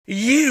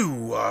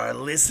You are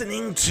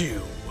listening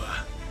to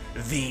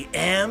the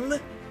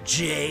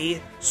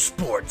MJ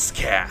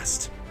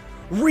Sportscast,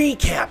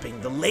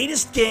 recapping the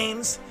latest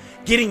games,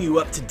 getting you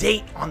up to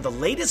date on the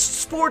latest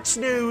sports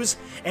news,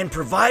 and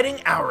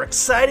providing our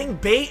exciting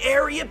Bay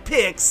Area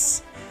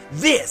picks.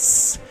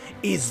 This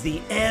is the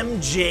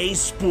MJ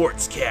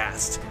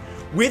Sportscast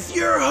with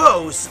your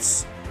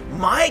hosts,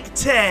 Mike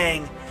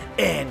Tang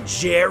and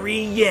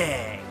Jerry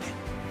Yang.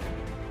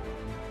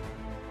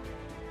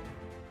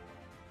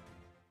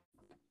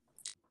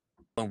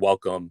 And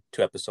welcome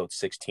to episode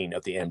 16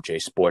 of the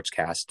MJ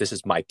Sportscast. This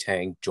is Mike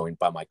Tang, joined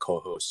by my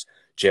co-host,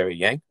 Jerry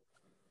Yang.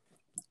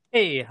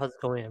 Hey, how's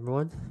it going,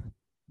 everyone?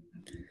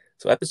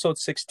 So episode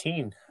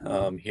 16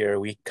 here,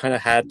 we kind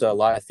of had a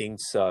lot of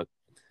things,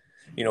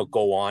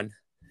 go on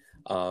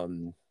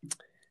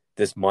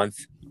this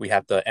month. We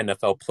have the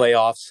NFL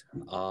playoffs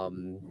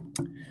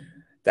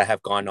that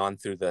have gone on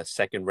through the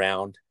second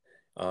round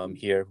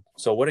here.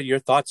 So what are your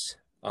thoughts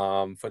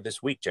for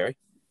this week, Jerry?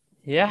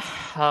 Yeah,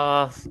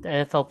 the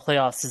NFL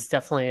playoffs is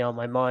definitely on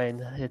my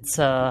mind. It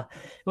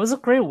was a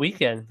great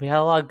weekend. We had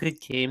a lot of good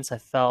games. I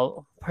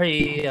felt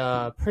pretty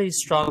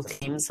strong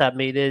teams that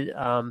made it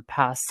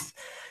past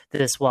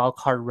this wild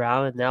card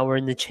round, and now we're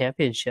in the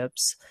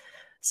championships.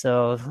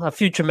 So a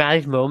few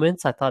dramatic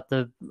moments. I thought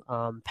the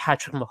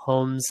Patrick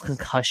Mahomes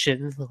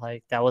concussion,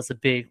 that was a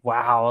big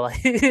wow.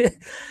 But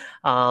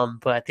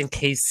I think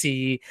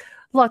KC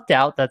lucked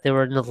out that they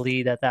were in the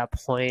lead at that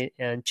point,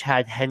 and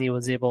Chad Henne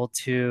was able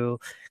to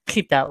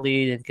keep that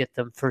lead and get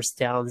them first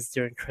downs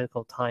during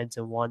critical times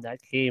and won that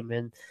game.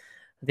 And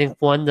I think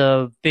one of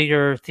the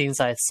bigger things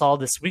I saw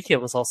this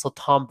weekend was also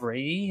Tom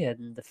Brady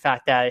and the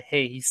fact that,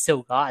 hey, he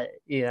still got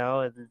it,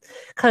 and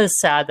kind of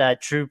sad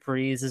that Drew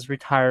Brees is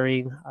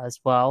retiring as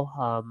well.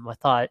 I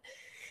thought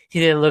he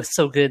didn't look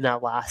so good in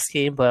that last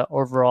game, but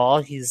overall,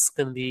 he's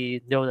going to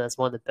be known as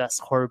one of the best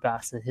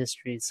quarterbacks in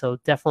history. So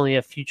definitely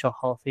a future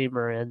Hall of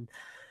Famer.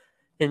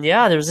 And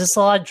yeah, there's just a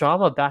lot of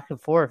drama back and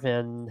forth.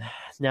 And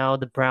now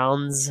the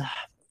Browns,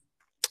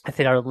 I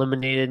think, are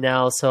eliminated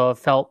now. So I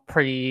felt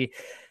pretty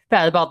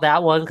bad about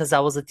that one because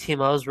that was a team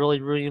I was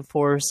really rooting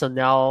for. So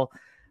now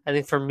I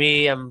think for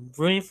me, I'm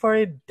rooting for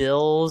a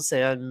Bills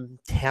and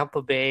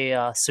Tampa Bay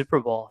Super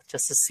Bowl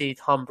just to see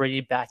Tom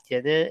Brady back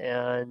in it.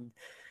 And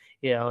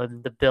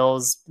and the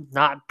Bills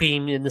not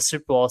being in the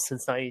Super Bowl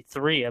since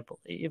 '93, I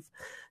believe.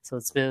 So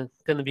it's been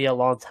going to be a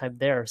long time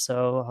there.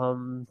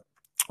 So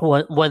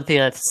one thing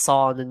I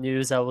saw on the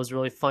news that was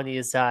really funny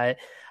is that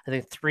I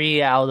think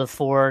 3 out of the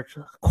 4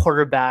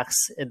 quarterbacks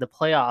in the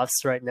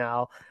playoffs right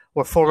now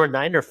were former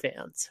Niner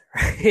fans,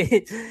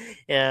 right?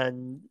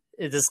 And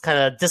it's just kind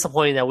of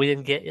disappointing that we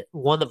didn't get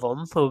one of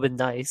them. It would have been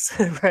nice,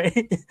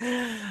 right?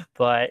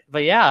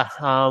 But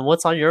yeah,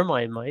 what's on your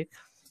mind, Mike?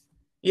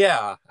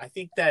 Yeah, I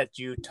think that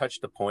you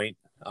touched the point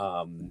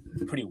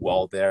pretty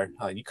well there.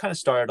 You kind of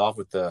started off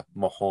with the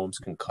Mahomes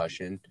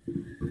concussion.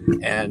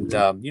 And,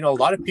 a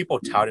lot of people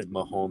touted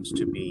Mahomes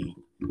to be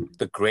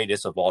the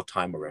greatest of all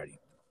time already,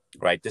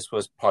 right? This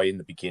was probably in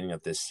the beginning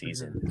of this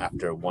season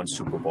after one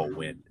Super Bowl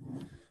win.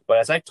 But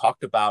as I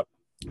talked about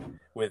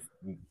with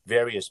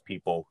various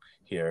people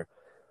here,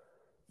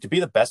 to be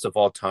the best of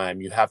all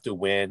time, you have to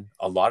win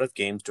a lot of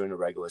games during the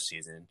regular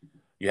season.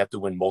 You have to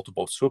win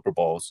multiple Super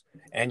Bowls,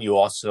 and you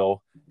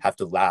also have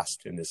to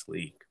last in this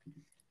league.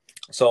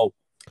 So,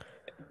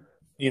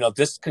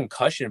 this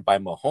concussion by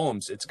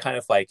Mahomes, it's kind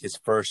of like his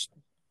first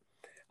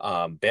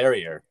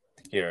barrier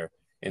here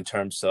in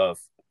terms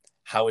of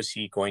how is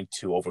he going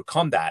to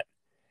overcome that?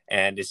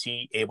 And is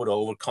he able to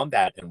overcome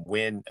that and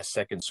win a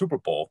second Super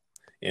Bowl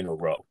in a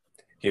row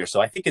here? So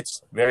I think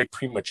it's very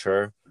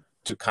premature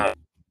to kind of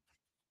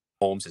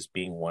Mahomes as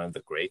being one of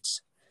the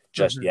greats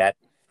just yet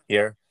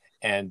here.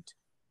 And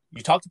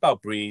you talked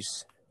about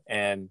Brees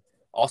and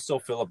also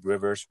Phillip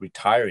Rivers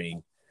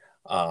retiring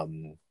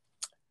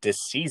this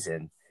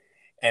season.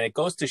 And it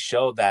goes to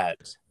show that,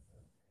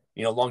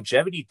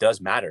 longevity does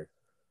matter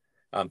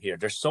here.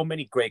 There's so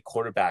many great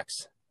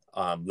quarterbacks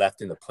left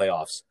in the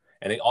playoffs.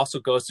 And it also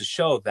goes to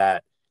show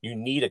that you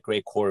need a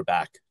great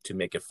quarterback to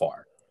make it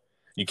far.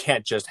 You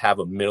can't just have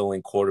a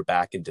middling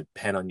quarterback and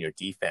depend on your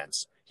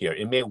defense here.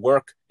 It may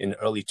work in the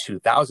early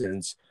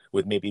 2000s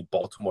with maybe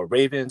Baltimore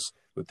Ravens,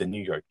 with the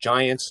New York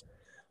Giants.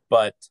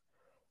 But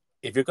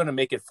if you're going to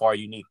make it far,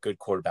 you need good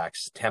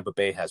quarterbacks. Tampa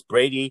Bay has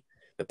Brady.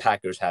 The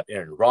Packers have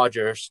Aaron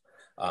Rodgers.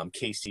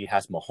 KC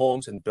has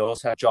Mahomes. And the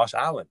Bills have Josh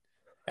Allen.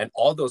 And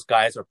all those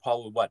guys are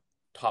probably,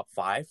 top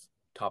five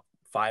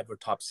or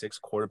top 6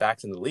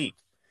 quarterbacks in the league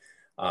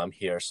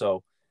here.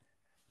 So,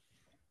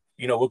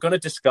 we're going to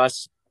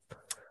discuss,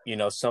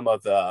 some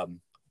of the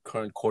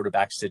current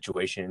quarterback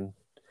situation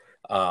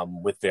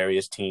with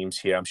various teams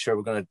here. I'm sure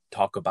we're going to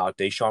talk about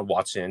Deshaun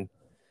Watson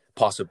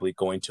possibly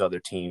going to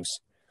other teams.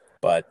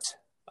 But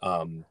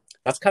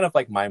that's kind of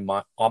like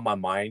on my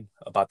mind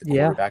about the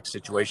quarterback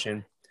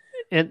situation.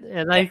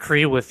 And I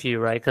agree with you,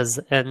 right?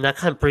 And that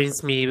kind of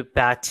brings me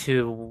back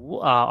to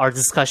our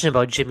discussion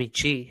about Jimmy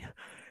G,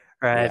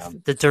 right? Yeah.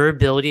 The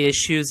durability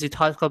issues you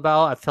talked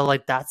about, I feel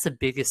like that's the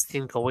biggest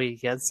thing going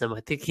against him.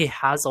 I think he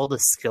has all the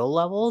skill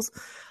levels,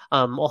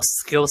 all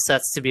skill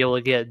sets to be able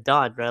to get it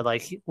done, right?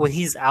 Like when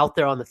he's out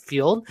there on the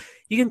field,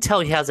 you can tell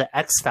he has an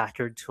X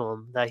factor to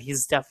him, that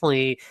he's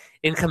definitely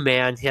in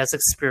command. He has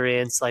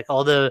experience, like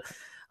all the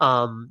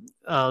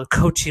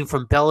coaching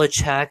from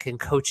Belichick and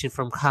coaching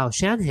from Kyle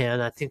Shanahan,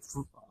 I think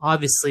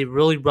obviously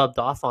really rubbed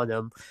off on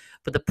him.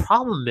 But the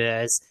problem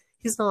is,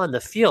 he's not on the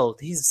field.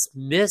 He's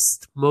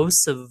missed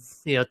most of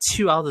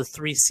 2 out of the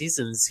 3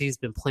 seasons he's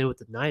been playing with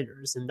the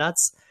Niners, and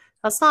that's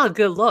not a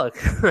good look,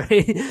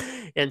 right?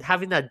 And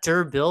having that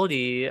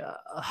durability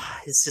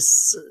is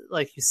just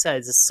like you said,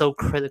 it's just so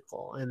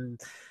critical, and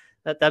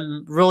that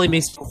really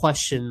makes me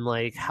question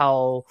like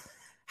how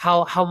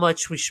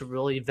much we should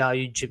really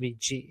value Jimmy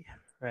G,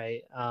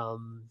 right?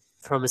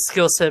 From a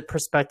skill set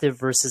perspective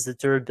versus a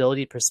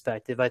durability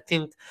perspective, I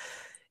think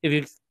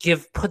if you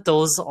put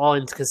those all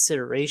into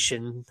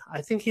consideration,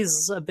 I think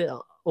he's a bit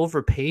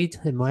overpaid,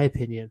 in my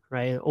opinion,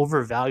 right?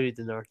 Overvalued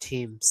in our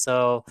team.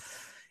 So,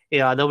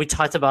 I know we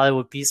talked about it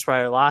with Beast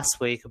Rider last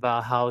week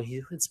about how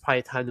it's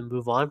probably time to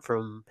move on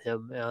from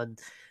him. And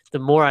the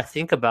more I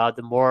think about it,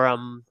 the more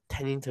I'm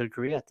tending to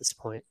agree at this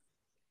point.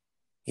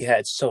 Yeah,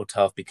 it's so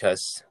tough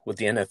because with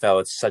the NFL,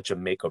 it's such a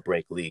make or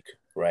break league,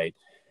 right?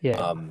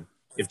 Yeah.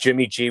 If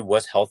Jimmy G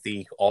was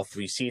healthy all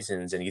 3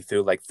 seasons and he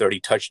threw like 30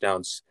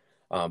 touchdowns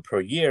per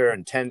year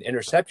and 10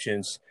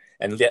 interceptions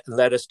and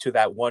led us to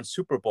that one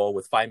Super Bowl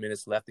with 5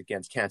 minutes left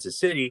against Kansas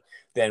City,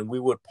 then we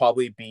would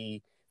probably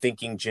be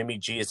thinking Jimmy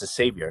G is a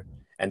savior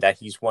and that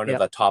he's one of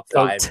the top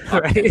 5,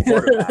 top 10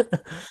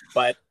 quarterbacks.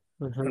 But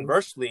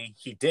conversely,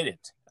 he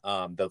didn't.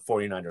 The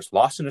 49ers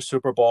lost in the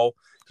Super Bowl.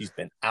 He's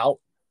been out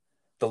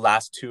the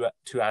last two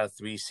out of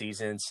 3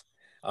 seasons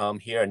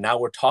here. And now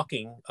we're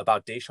talking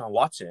about Deshaun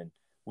Watson,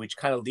 which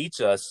kind of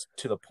leads us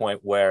to the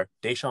point where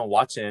Deshaun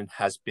Watson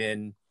has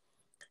been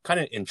kind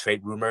of in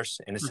trade rumors,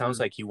 and it sounds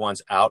like he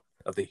wants out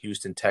of the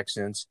Houston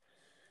Texans.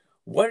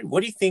 What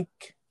do you think?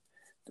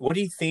 What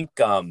do you think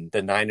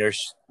the Niners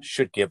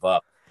should give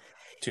up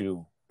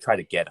to try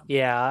to get him?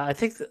 Yeah, I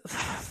think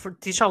for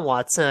Deshaun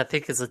Watson, I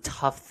think is a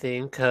tough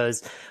thing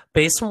because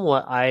based on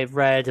what I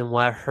read and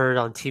what I heard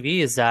on TV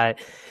is that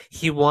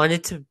he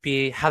wanted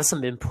to have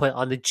some input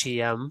on the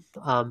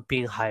GM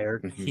being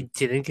hired. Mm-hmm. He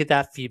didn't get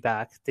that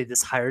feedback. They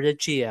just hired a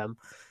GM.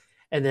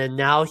 And then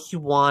now he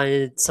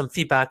wanted some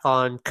feedback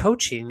on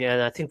coaching. And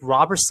I think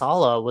Robert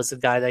Saleh was the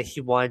guy that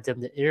he wanted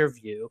them to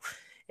interview.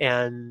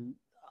 And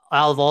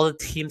out of all the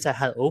teams that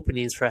had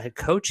openings for head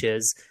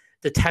coaches,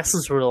 the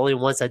Texans were the only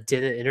ones that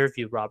didn't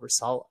interview Robert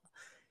Saleh.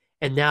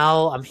 And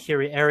now I'm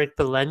hearing Eric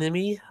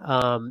Bieniemy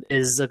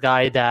is a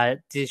guy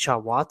that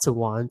Deshaun Watson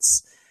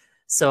wants.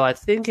 So I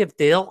think if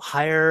they don't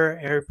hire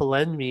Eric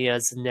Bieniemy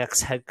as the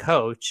next head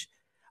coach,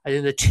 I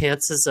think the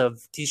chances of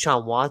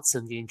Deshaun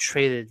Watson getting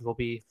traded will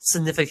be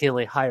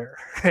significantly higher,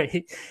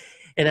 right?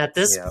 And at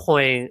this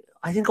point,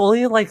 I think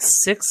only like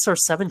 6 or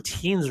 7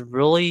 teams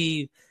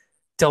really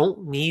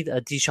don't need a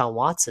Deshaun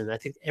Watson. I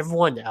think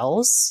everyone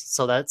else,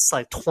 so that's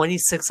like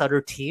 26 other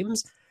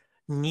teams,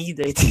 need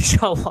a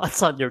Deshaun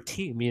Watson on their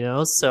team,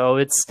 So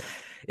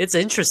it's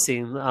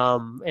interesting.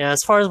 And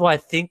as far as what I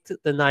think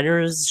the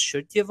Niners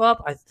should give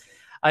up,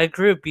 I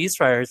agree with Beast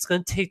Rider. It's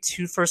going to take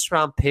 2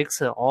 first-round picks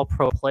and an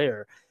all-pro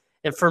player.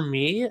 And for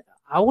me,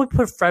 I would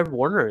put Fred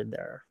Warner in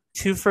there.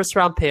 2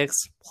 first-round picks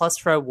plus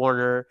Fred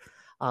Warner,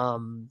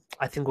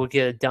 I think we'll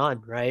get it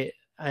done, right?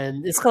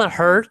 And it's going to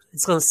hurt.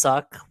 It's going to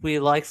suck. We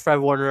like Fred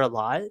Warner a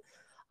lot.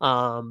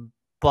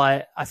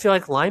 But I feel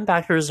like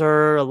linebackers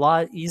are a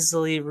lot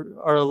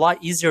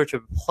easier to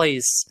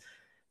replace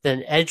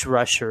than edge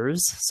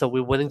rushers. So we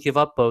wouldn't give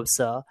up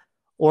Bosa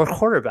or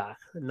quarterback.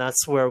 And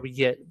that's where we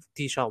get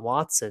Deshaun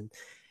Watson.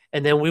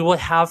 And then we would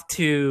have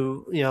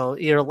to,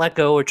 either let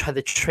go or try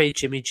to trade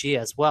Jimmy G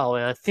as well.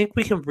 And I think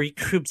we can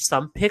recoup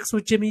some picks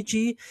with Jimmy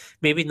G.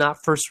 Maybe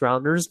not first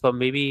rounders, but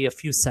maybe a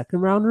few second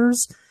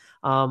rounders.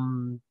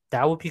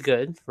 That would be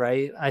good,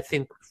 right? I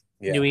think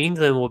New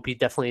England would be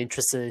definitely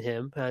interested in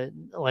him.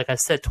 Like I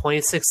said,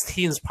 2016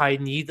 teams probably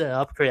need an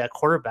upgrade at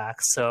quarterback.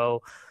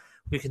 So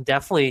we can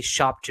definitely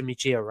shop Jimmy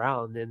G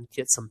around and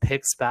get some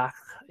picks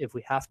if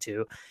we have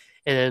to.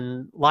 And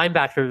then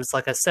linebackers,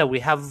 like I said, we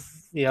have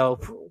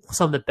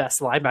some of the best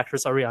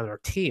linebackers already on our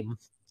team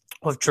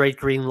with Drake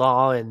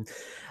Greenlaw and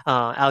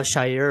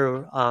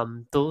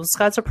Al-Shaair. Those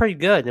guys are pretty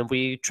good. And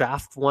we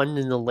draft one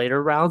in the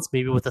later rounds,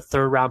 maybe with the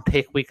 3rd round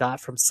pick we got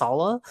from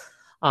Saleh.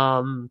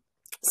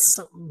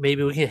 So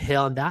maybe we can hit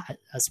on that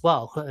as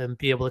well and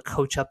be able to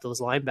coach up those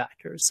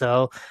linebackers.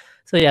 So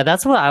yeah,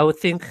 that's what I would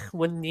think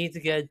would need to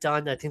get it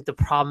done. I think the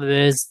problem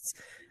is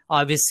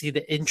obviously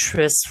the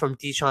interest from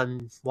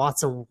Deshaun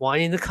Watson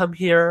wanting to come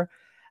here,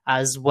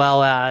 as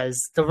well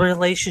as the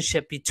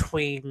relationship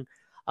between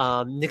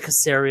Nick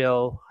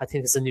Caserio, I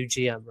think is a new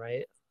GM,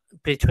 right?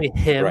 Between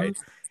him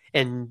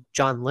and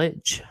John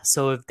Lynch.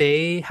 So if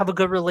they have a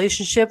good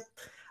relationship,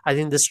 I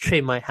think this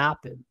trade might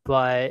happen.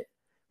 But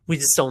we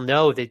just don't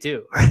know if they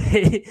do,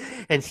 right?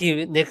 And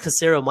Nick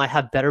Casario might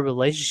have better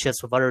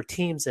relationships with other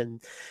teams,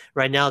 and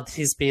right now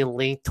he's being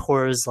linked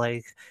towards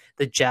like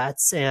the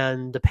Jets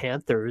and the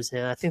Panthers,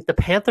 and I think the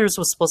Panthers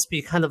was supposed to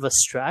be kind of a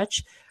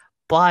stretch,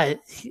 but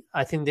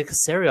I think Nick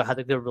Casario had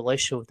a good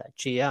relationship with that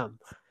GM.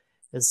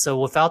 And so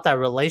without that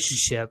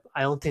relationship,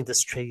 I don't think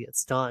this trade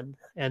gets done.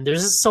 And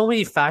there's just so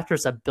many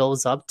factors that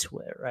builds up to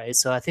it, right?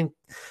 So I think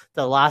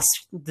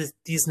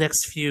these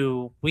next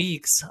few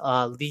weeks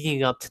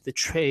leading up to the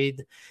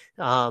trade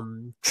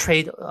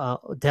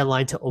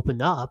deadline to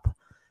open up,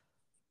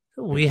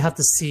 we have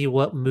to see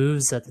what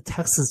moves that the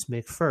Texans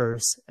make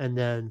first, and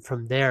then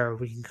from there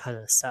we can kind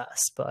of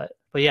assess. But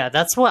yeah,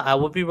 that's what I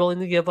would be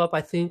willing to give up.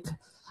 I think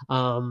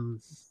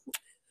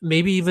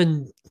maybe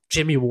even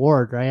Jimmy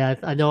Ward, right?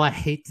 I know I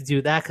hate to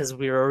do that because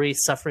we're already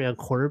suffering on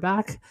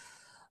cornerback,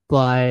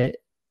 but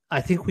I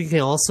think we can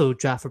also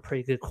draft a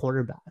pretty good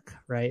cornerback,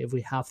 right? If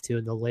we have to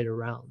in the later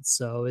rounds.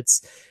 So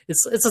it's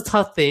a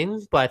tough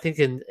thing, but I think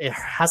it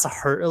has to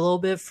hurt a little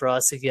bit for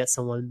us to get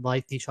someone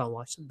like Deshaun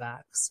Watson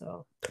back.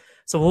 So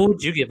what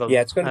would you give him?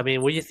 Yeah, I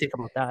mean, what do you think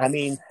about that? I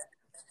mean,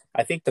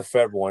 I think the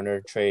Fred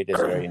Warner trade is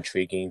very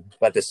intriguing,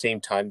 but at the same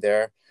time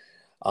there,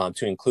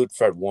 to include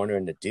Fred Warner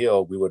in the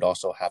deal, we would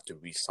also have to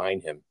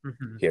re-sign him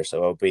here.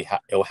 So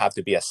it'll have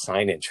to be a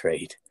sign-in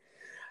trade.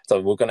 So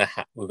we're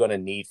gonna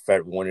need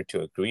Fred Warner to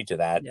agree to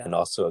that, and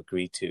also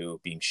agree to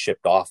being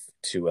shipped off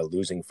to a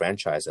losing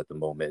franchise at the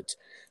moment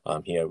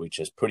here, which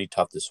is pretty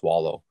tough to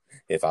swallow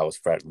if I was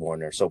Fred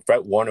Warner. So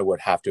Fred Warner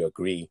would have to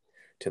agree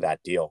to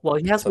that deal. Well,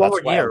 he has one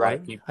more year, right?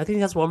 I think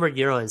he has one more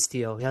year on his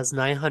deal. He has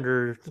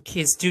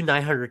he's due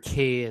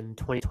 $900K in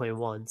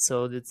 2021,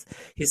 so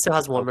he still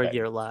has one more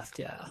year left.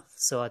 Yeah,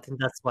 so I think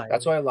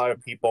that's why a lot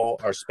of people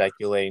are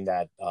speculating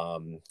that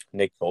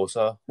Nick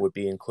Bosa would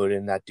be included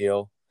in that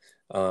deal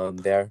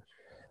there.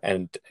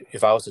 And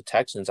if I was the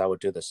Texans, I would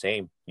do the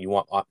same. You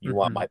want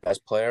my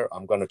best player?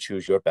 I'm going to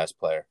choose your best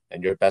player,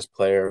 and your best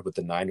player with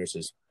the Niners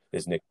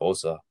is Nick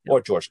Bosa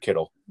or George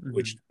Kittle,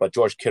 but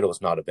George Kittle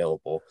is not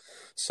available.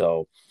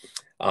 So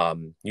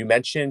you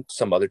mentioned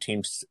some other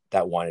teams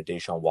that wanted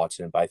Deshaun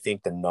Watson, but I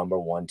think the number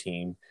one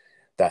team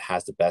that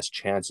has the best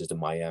chance is the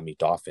Miami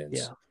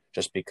Dolphins,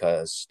 just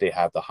because they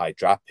have the high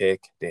draft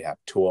pick. They have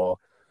Tua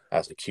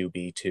as a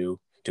QB to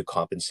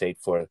compensate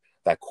for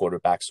that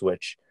quarterback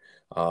switch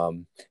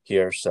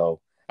here. So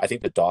I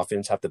think the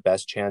Dolphins have the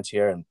best chance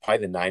here, and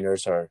probably the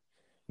Niners are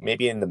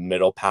maybe in the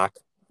middle pack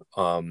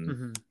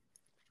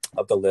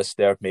of the list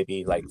there,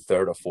 maybe like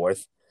third or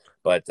fourth.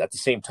 But at the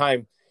same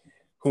time,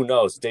 who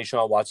knows?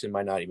 Deshaun Watson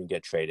might not even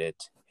get traded.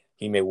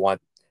 He may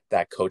want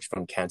that coach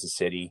from Kansas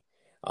City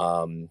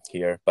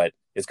here, but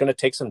it's going to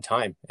take some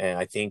time. And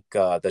I think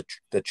the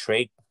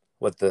trade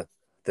with the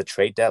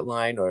trade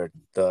deadline or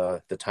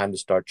the time to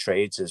start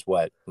trades is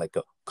like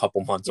a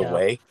couple months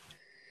away.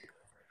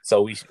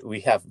 So we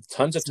have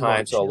tons of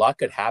time. So a lot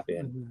could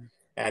happen.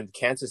 And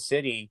Kansas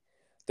City,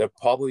 they're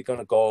probably going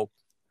to go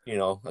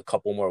a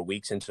couple more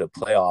weeks into the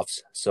playoffs.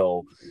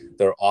 So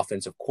their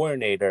offensive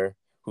coordinator,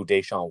 who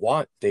Deshaun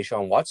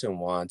Watson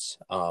wants,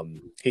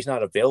 he's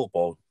not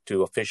available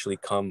to officially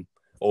come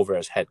over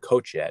as head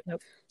coach yet.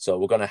 So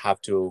we're going to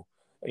have to,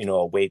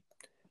 await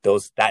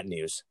that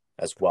news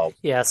as well.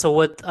 Yeah, so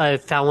what I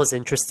found was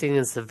interesting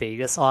is the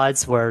Vegas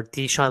odds where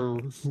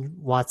Deshaun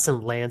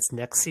Watson lands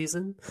next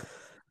season.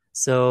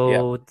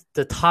 So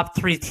the top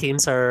three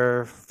teams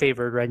are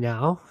favored right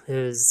now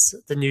is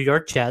the New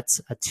York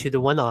Jets at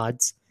 2-1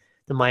 odds,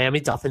 the Miami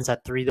Dolphins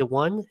at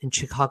 3-1, and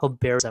Chicago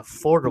Bears at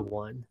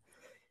 4-1.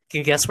 Can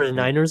you guess where the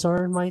Niners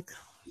are, Mike?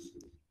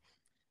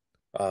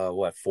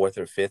 Fourth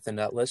or fifth in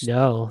that list?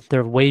 No,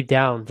 they're way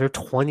down. They're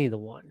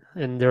 20-1,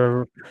 and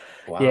they're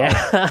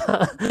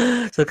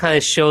so it kind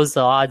of shows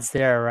the odds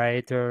there,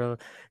 right?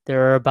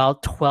 They're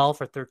about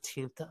 12th or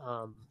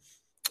 13th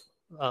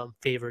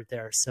favored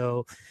there.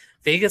 So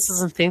Vegas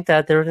doesn't think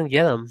that they're going to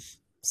get them.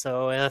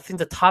 So, and I think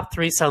the top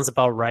three sounds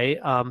about right.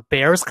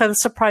 Bears kind of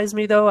surprised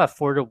me though at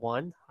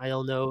 4-1. I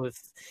don't know if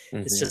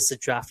it's just a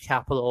draft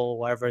capital or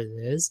whatever it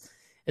is.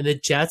 And the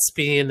Jets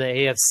being in the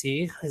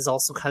AFC is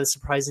also kind of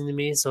surprising to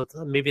me. So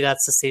maybe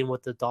that's the same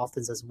with the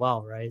Dolphins as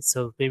well, right?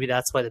 So maybe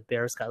that's why the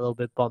Bears got a little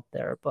bit bumped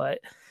there. But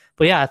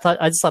yeah,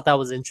 I just thought that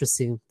was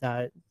interesting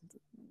that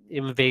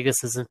even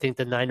Vegas doesn't think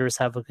the Niners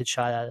have a good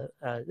shot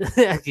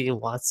at getting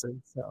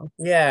Watson. So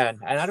yeah,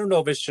 and I don't know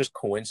if it's just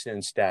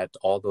coincidence that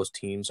all those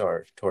teams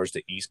are towards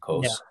the East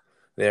Coast.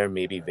 There,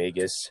 maybe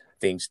Vegas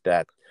thinks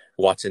that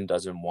Watson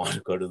doesn't want to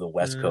go to the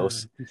West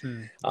Coast.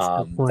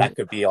 That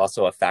could be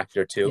also a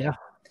factor too. Yeah.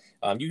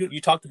 You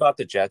talked about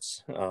the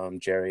Jets,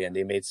 Jerry, and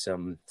they made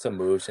some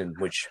moves in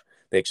which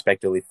they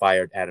expectedly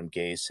fired Adam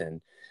Gase, and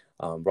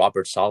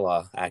Robert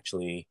Saleh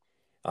actually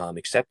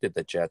accepted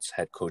the Jets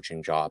head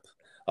coaching job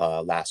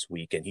last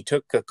week, and he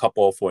took a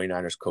couple of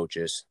 49ers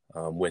coaches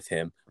with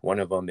him. One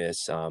of them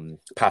is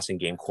passing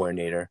game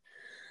coordinator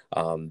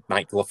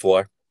Mike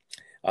LaFleur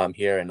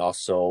here, and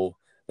also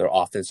their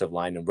offensive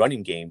line and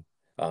running game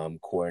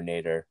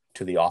coordinator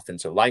to the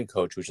offensive line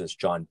coach, which is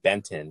John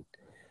Benton.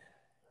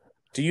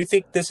 Do you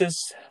think this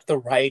is the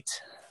right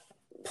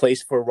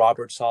place for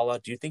Robert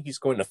Saleh? Do you think he's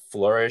going to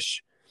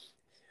flourish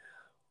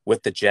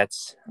with the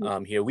Jets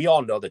here? We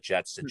all know the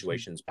Jets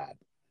situation's bad,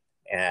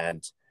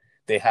 and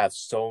they have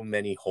so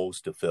many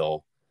holes to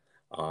fill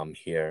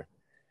here.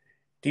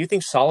 Do you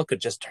think Saleh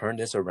could just turn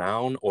this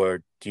around,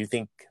 or do you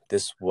think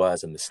this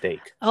was a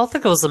mistake? I don't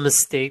think it was a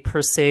mistake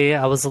per se.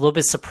 I was a little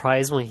bit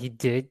surprised when he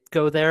did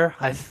go there.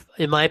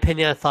 In my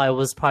opinion, I thought it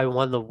was probably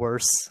one of the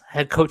worst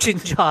head coaching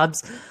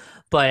jobs.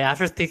 But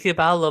after thinking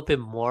about it a little bit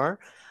more,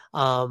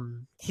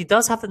 he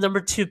does have the number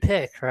 2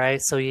 pick,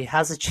 right? So he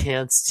has a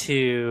chance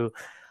to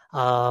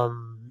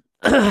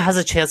has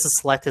a chance to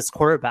select his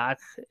quarterback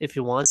if he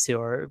wants to,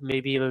 or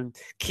maybe even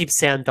keep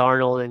Sam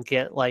Darnold and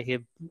get like a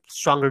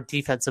stronger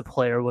defensive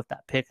player with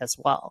that pick as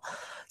well.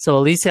 So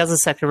at least he has a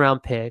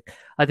 2nd-round pick.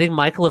 I think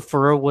Mike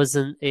LaFleur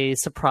wasn't a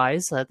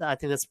surprise. I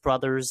think that's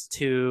brothers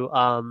to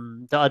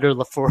the other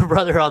LaFleur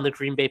brother on the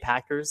Green Bay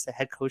Packers, the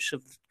head coach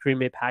of Green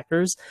Bay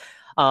Packers.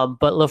 But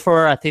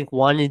LaFleur, I think,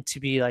 wanted to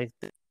be like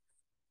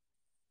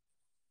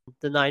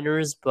the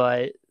Niners,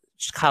 but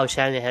Kyle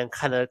Shanahan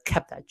kind of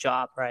kept that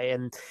job, right?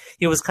 And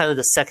he was kind of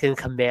the second in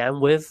command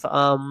with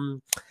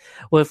Kyle,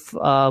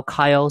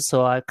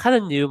 so I kind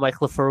of knew Mike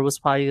LaFleur was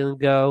probably going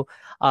to go.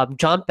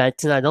 John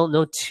Benton, I don't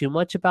know too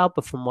much about,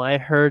 but from what I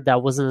heard,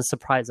 that wasn't a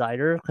surprise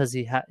either because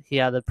he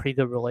had a pretty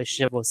good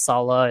relationship with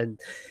Saleh, and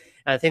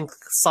I think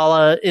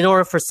Saleh, in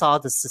order for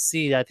Saleh to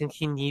succeed, I think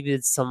he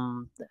needed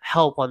some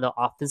help on the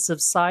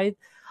offensive side.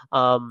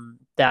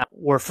 That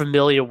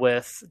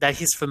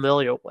he's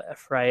familiar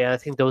with, right? And I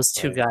think those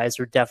 2 guys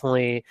are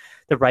definitely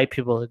the right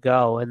people to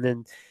go. And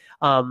then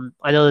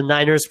I know the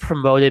Niners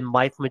promoted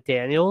Mike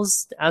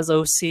McDaniels as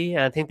OC, and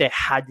I think they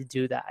had to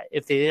do that.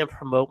 If they didn't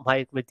promote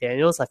Mike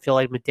McDaniels, I feel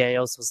like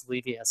McDaniels was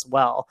leaving as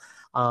well.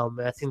 And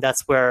I think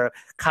that's where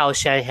Kyle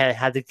Shanahan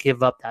had to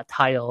give up that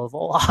title of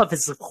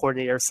offensive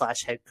coordinator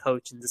 / head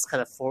coach and just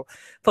kind of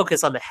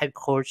focus on the head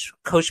coach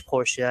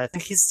portion. I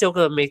think he's still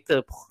going to make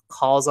the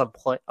calls on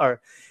play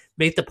or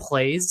make the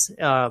plays,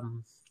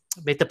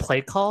 make the play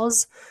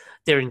calls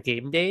during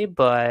game day,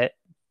 but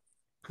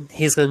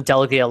he's going to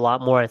delegate a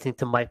lot more, I think,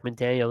 to Mike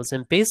McDaniels.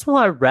 And based on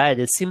what I read,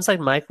 it seems like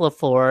Mike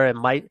LaFleur and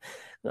Mike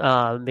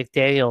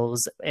McDaniels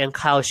and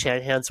Kyle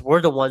Shanahan were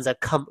the ones that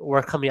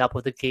were coming up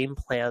with a game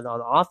plan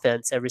on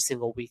offense every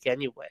single week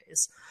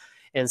anyways.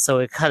 And so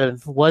it kind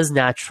of was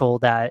natural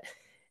that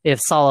if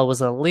Saleh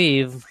was going to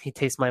leave, he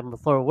takes Mike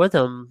LaFleur with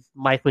him,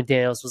 Mike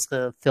McDaniels was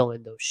going to fill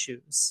in those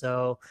shoes.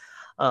 So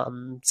I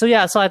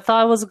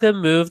thought it was a good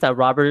move that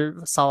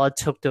Robert Saleh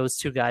took those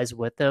 2 guys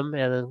with him,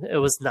 and it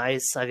was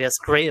nice, I guess,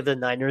 great of the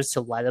Niners to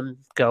let him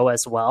go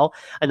as well.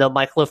 I know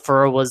Mike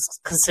LaFleur was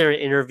considering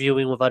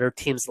interviewing with other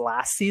teams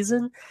last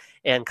season,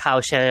 and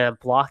Kyle Shanahan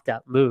blocked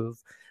that move.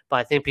 But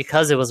I think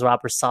because it was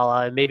Robert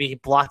Saleh, and maybe he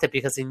blocked it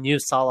because he knew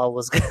Saleh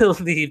was going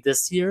to leave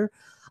this year,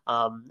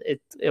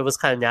 it was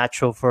kind of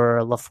natural for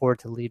LaFleur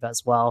to leave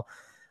as well.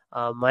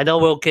 I know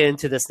we'll get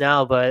into this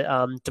now, but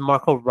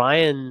DeMarco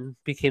Ryan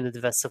became the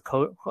defensive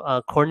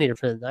coordinator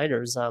for the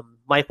Niners.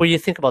 Mike, what do you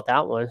think about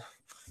that one?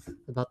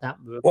 About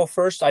that move? Well,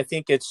 first, I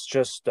think it's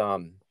just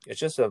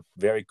a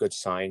very good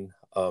sign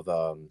of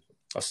a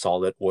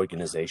solid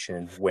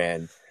organization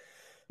when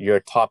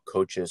your top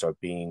coaches are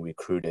being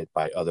recruited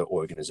by other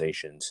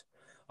organizations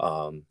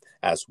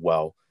as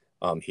well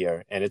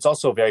here. And it's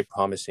also very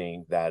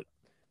promising that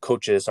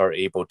coaches are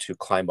able to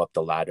climb up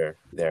the ladder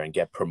there and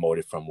get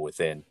promoted from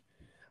within,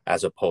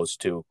 as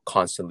opposed to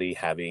constantly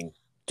having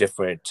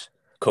different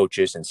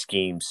coaches and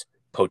schemes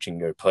coaching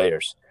your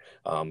players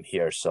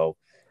here. So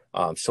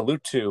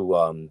salute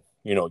to,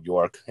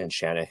 York and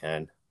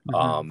Shanahan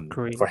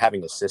for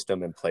having a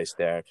system in place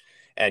there.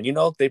 And,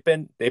 they've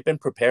been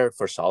prepared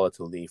for Saleh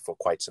to leave for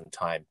quite some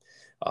time.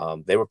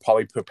 They were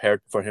probably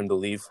prepared for him to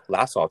leave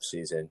last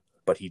offseason,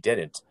 but he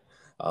didn't.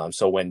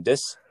 So when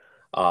this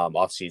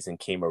offseason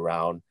came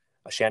around,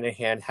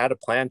 Shanahan had a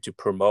plan to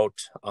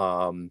promote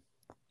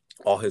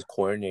all his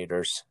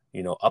coordinators,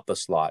 up a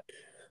slot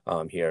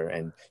here.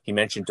 And he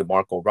mentioned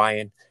DeMarco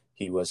Ryan.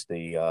 He was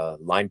the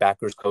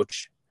linebackers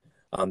coach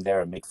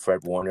there, and make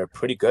Fred Warner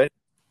pretty good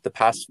the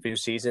past few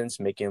seasons,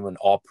 making him an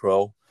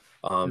all-pro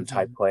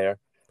type player.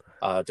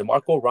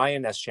 DeMarco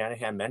Ryan, as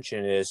Shanahan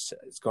mentioned, is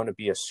going to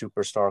be a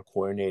superstar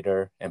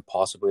coordinator and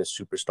possibly a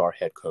superstar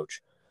head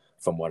coach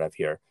from what I've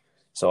heard.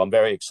 So I'm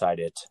very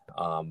excited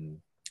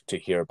to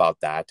hear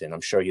about that. And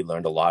I'm sure he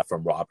learned a lot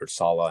from Robert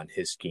Saleh and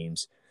his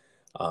schemes.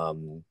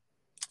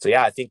 So,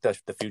 yeah, I think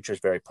the future is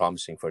very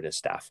promising for this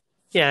staff.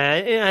 Yeah,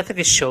 and I think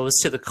it shows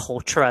to the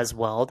culture as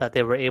well that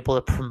they were able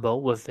to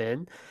promote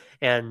within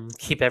and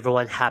keep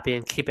everyone happy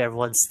and keep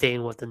everyone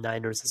staying with the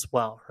Niners as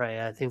well, right?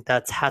 I think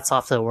that's hats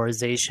off to the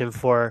organization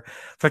for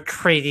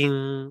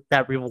creating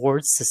that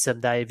reward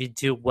system that if you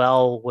do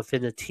well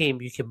within the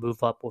team, you can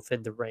move up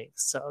within the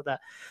ranks.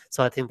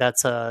 So I think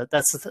that's a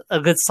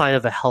good sign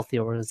of a healthy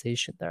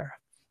organization there.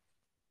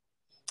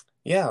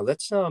 Yeah,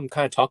 let's kind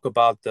of talk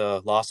about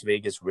the Las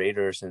Vegas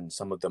Raiders and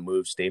some of the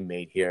moves they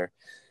made here.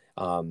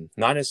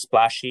 Not as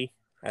splashy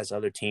as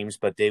other teams,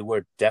 but they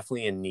were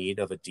definitely in need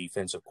of a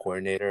defensive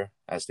coordinator,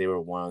 as they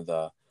were one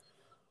of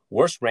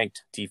worst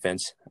ranked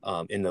defense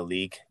in the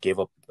league, gave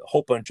up a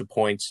whole bunch of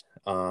points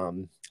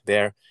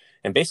there,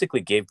 and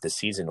basically gave the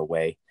season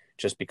away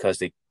just because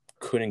they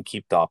couldn't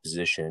keep the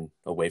opposition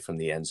away from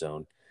the end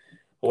zone.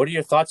 What are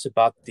your thoughts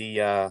about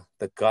the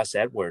Gus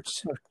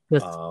Edwards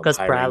Gus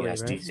hiring Bradley,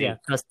 as right? DC? Yeah,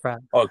 Gus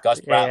Bradley. Oh, Gus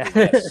Yeah,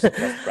 Bradley, yes, Gus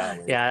yeah.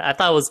 Bradley. Yeah, I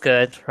thought it was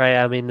good, right?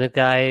 I mean, the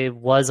guy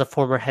was a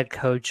former head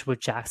coach with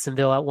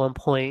Jacksonville at one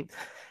point,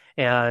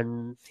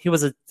 and he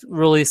was a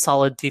really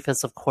solid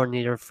defensive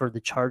coordinator for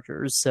the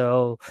Chargers.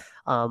 So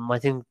I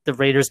think the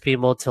Raiders being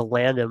able to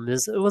land him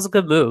it was a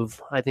good move.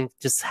 I think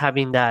just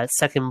having that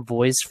second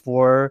voice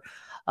for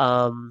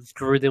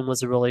Gruden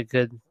was a really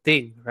good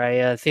thing,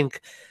 right? I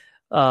think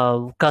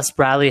Gus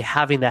Bradley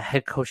having that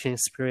head coaching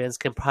experience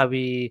can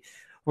probably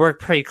work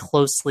pretty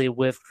closely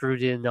with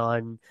Gruden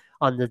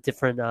on the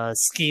different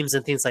schemes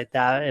and things like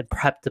that, and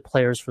prep the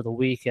players for the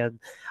week. And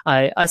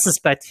I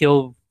suspect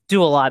he'll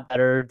do a lot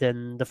better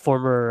than the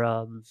former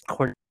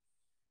coordinator.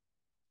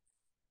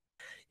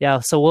 Yeah,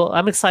 so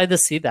I'm excited to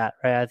see that.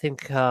 Right, I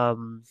think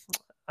I'm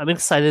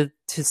excited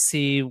to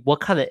see what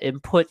kind of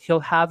input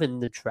he'll have in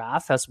the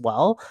draft as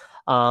well.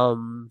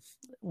 Um,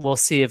 we'll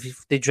see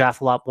if they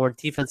draft a lot more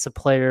defensive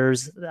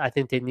players. I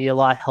think they need a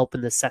lot of help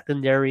in the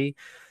secondary.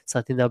 So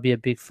I think that'll be a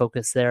big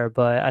focus there.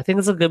 But I think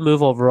it's a good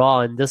move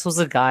overall. And this was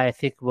a guy I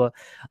think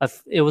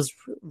it was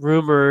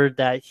rumored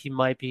that he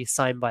might be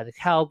signed by the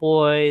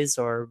Cowboys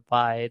or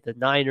by the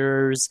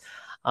Niners.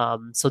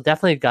 So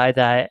definitely a guy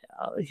that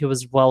he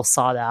was well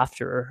sought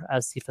after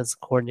as defensive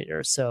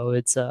coordinator. So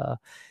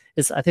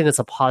I think it's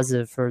a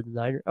positive for the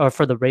Niners or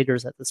for the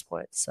Raiders at this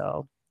point.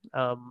 So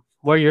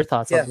what are your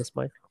thoughts on Yeah, this,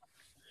 Mike?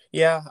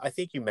 yeah, I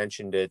think you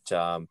mentioned it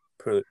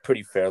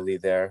pretty fairly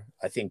there.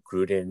 I think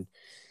Gruden,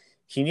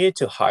 he needed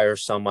to hire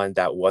someone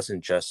that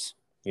wasn't just,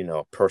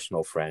 a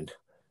personal friend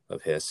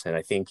of his. And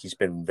I think he's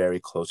been very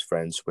close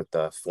friends with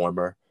the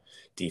former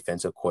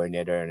defensive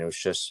coordinator, and it was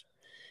just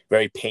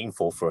very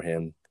painful for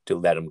him to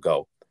let him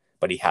go.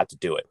 But he had to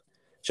do it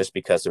just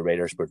because the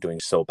Raiders were doing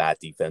so bad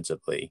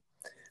defensively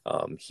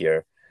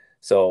here.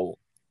 So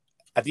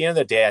at the end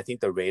of the day, I think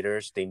the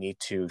Raiders, they need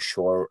to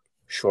shore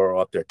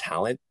up their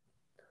talent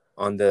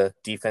on the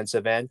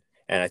defensive end.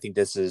 And I think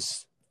this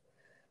is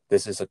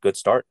a good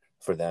start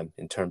for them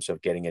in terms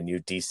of getting a new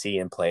DC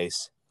in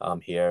place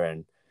here.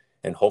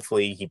 And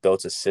hopefully he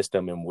builds a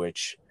system in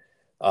which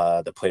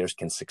the players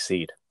can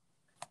succeed.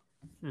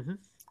 Mm-hmm.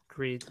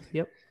 Agreed.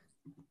 Yep.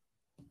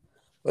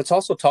 Let's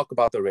also talk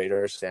about the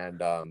Raiders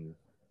and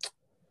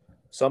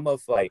some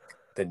of like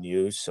the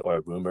news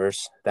or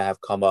rumors that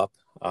have come up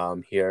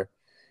here.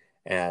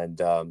 And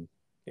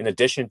in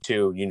addition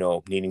to,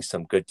 needing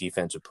some good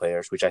defensive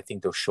players, which I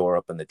think they'll shore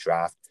up in the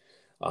draft,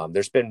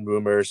 there's been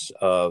rumors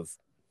of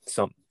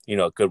some,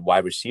 a good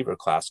wide receiver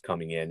class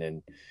coming in.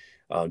 And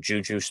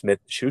Juju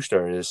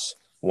Smith-Schuster is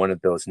one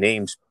of those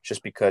names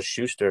just because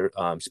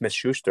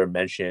Smith-Schuster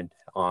mentioned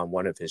on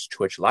one of his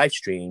Twitch live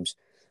streams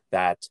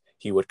that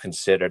he would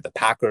consider the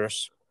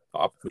Packers,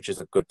 which is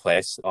a good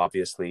place,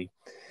 obviously,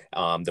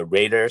 the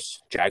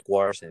Raiders,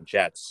 Jaguars, and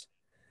Jets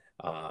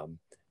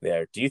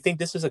there. Do you think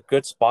this is a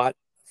good spot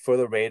for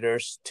the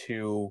Raiders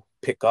to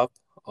pick up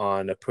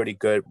on a pretty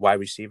good wide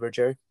receiver,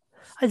 Jerry?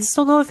 I just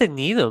don't know if they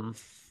need him,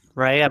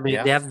 right? I mean,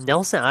 Yeah. they have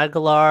Nelson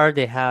Aguilar,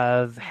 they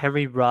have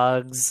Henry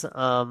Ruggs,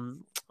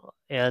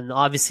 and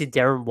obviously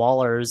Darren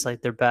Waller is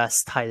like their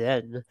best tight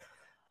end.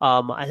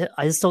 I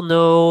just don't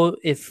know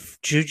if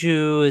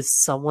Juju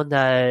is someone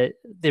that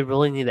they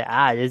really need to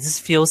add. It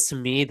just feels to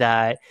me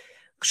that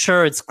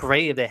sure, it's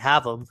great if they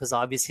have him because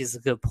obviously he's a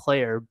good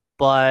player,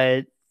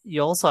 but you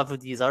also have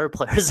these other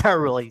players that are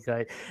really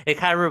good. It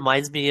kind of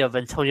reminds me of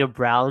Antonio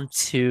Brown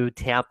to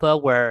Tampa,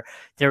 where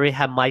they already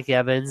had Mike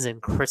Evans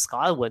and Chris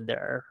Godwin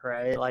there,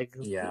 right? Like,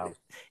 Yeah.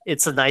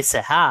 it's a nice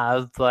to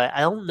have, but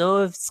I don't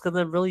know if it's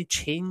gonna really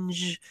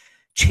change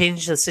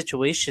the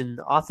situation,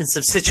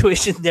 offensive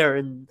situation there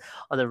on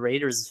the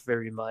Raiders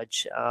very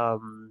much.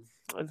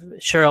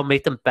 Sure, I'll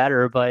make them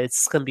better, but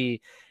it's gonna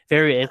be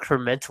very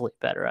incrementally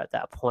better at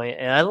that point.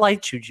 And I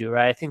like Juju,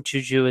 right? I think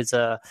Juju is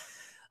a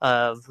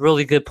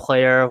really good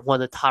player,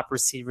 one of the top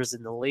receivers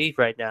in the league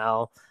right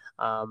now.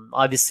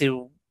 Obviously,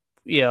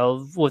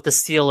 with the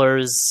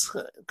Steelers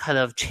kind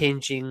of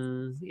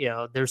changing,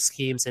 their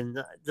schemes, and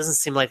it doesn't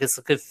seem like it's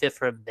a good fit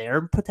for him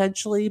there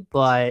potentially.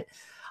 But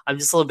I'm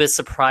just a little bit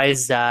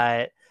surprised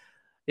that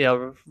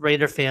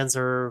Raider fans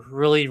are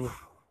really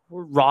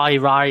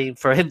rah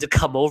for him to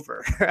come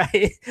over,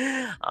 right?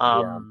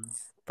 Yeah.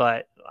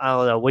 But I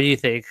don't know. What do you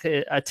think?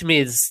 To me,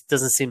 it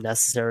doesn't seem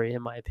necessary,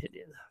 in my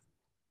opinion.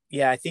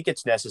 Yeah, I think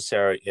it's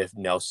necessary if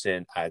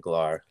Nelson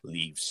Aguilar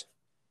leaves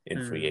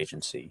in free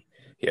agency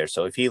here.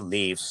 So if he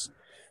leaves,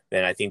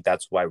 then I think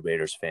that's why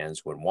Raiders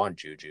fans would want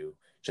Juju,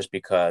 just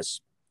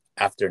because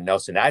after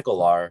Nelson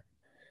Aguilar,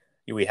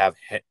 we have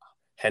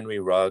Henry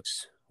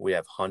Ruggs, we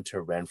have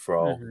Hunter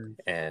Renfrow,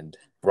 and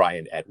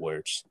Brian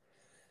Edwards.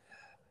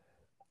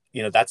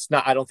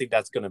 I don't think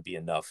that's going to be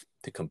enough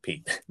to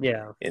compete.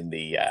 Yeah. in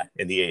the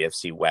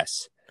AFC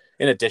West,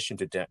 in addition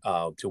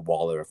to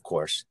Waller, of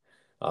course,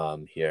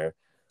 here.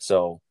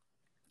 So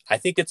I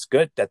think it's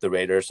good that the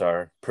Raiders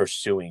are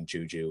pursuing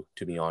Juju,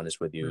 to be honest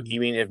with you. Mm.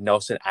 Even if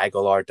Nelson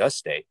Aguilar does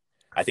stay,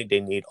 I think they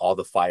need all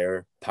the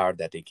firepower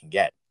that they can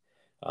get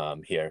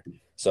here.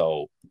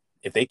 So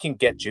if they can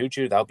get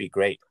Juju, that would be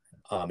great.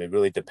 It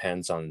really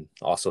depends on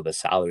also the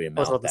salary I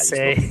was amount about to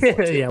that he's say, looking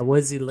for too. yeah, what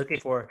is he looking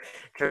for in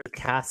terms of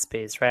cap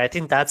space, right? I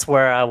think that's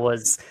where I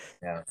was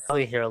Yeah.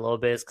 telling here a little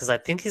bit, is because I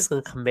think he's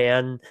going to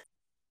command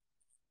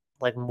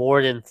like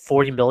more than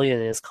 40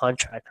 million in his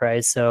contract,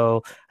 right?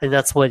 So I think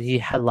that's what he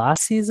had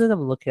last season.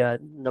 I'm looking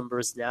at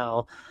numbers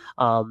now.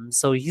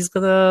 So he's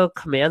gonna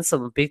command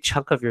some big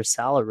chunk of your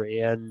salary,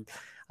 and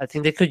I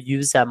think they could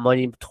use that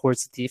money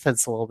towards the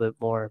defense a little bit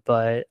more.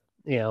 But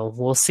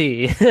we'll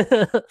see.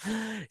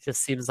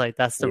 Just seems like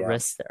that's the Yeah.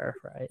 risk there,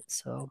 right?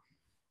 So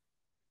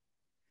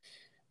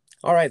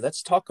All right,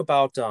 let's talk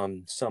about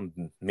some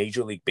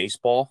Major League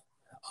Baseball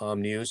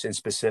news in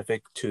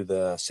specific to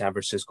the San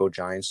Francisco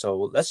Giants.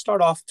 So let's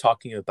start off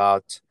talking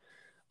about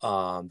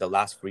the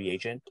last free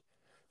agent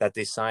that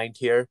they signed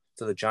here.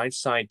 So the Giants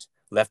signed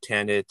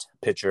left-handed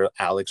pitcher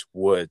Alex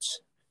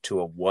Woods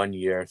to a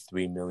 1-year,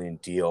 $3 million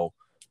deal,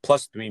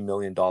 plus $3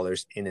 million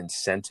in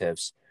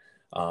incentives.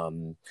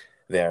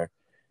 There,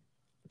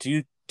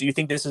 do you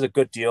think this is a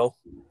good deal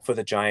for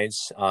the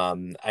Giants?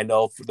 I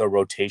know the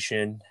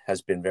rotation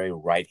has been very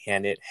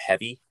right-handed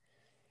heavy,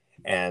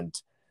 and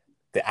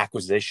the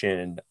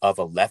acquisition of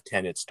a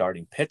left-handed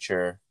starting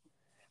pitcher,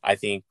 I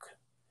think,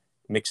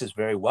 mixes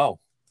very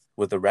well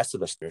with the rest of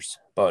the starters.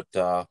 But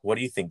what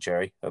do you think,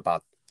 Jerry,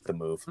 about the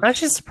move? I'm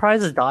actually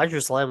surprised the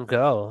Dodgers let him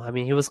go. I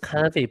mean, he was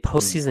kind of a Mm,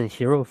 postseason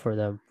hero for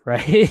them,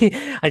 right?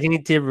 I think he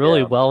did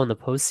really yeah. well in the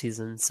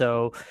postseason.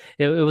 So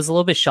it was a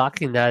little bit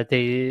shocking that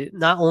they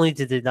not only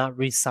did they not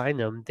re-sign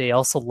him, they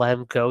also let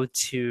him go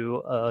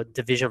to a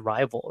division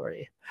rival,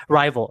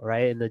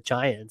 right, in the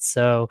Giants.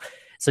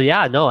 So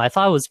yeah, no, I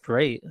thought it was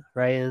great,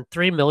 right? And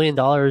 $3 million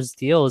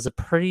deal is a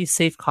pretty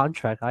safe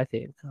contract, I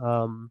think,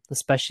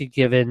 especially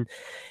given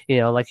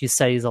like you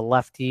said, he's a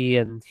lefty,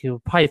 and he'll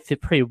probably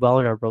fit pretty well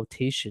in our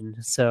rotation.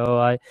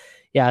 So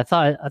yeah, I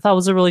thought it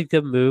was a really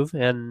good move,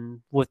 and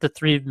with the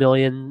 3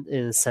 million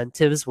in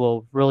incentives,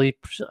 will really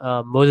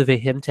motivate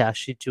him to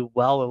actually do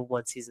well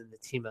once he's in the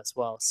team as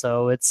well.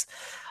 So it's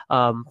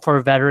for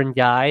a veteran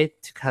guy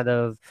to kind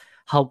of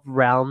help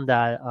round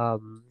that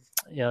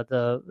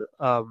the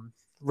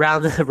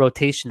round the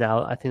rotation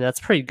out. I think that's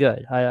pretty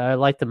good. I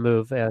like the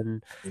move,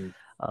 and Mm.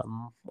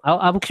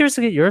 I'm curious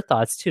to get your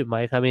thoughts too,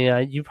 Mike. I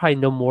mean, you probably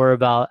know more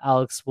about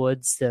Alex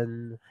Woods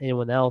than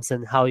anyone else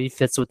and how he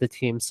fits with the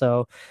team.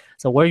 So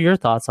what are your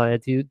thoughts on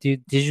it?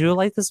 Did you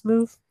like this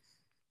move?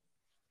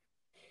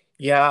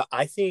 Yeah,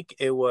 I think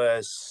it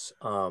was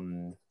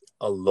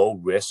a low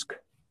risk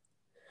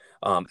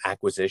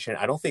acquisition.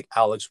 I don't think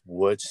Alex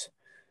Woods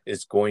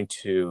is going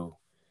to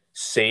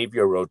save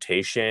your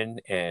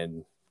rotation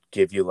and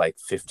give you like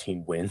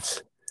 15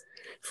 wins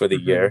for the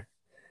Hmm. year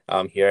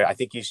here. I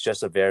think he's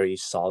just a very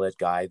solid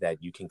guy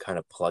that you can kind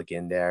of plug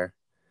in there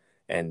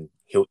and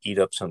he'll eat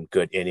up some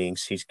good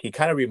innings. He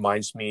kind of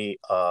reminds me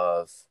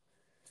of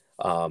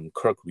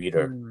Kirk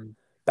Reeder Mm.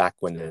 back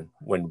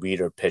when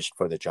Reeder pitched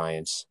for the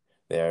Giants.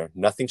 There,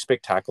 nothing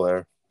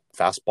spectacular.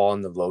 Fastball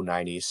in the low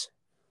 90s.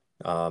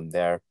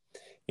 There,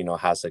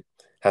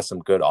 has some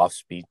good off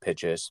speed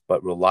pitches,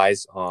 but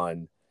relies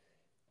on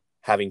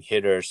having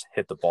hitters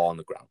hit the ball on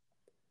the ground.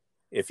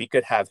 If he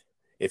could have,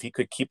 if he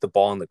could keep the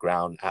ball on the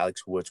ground,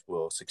 Alex Woods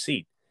will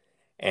succeed.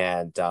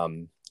 And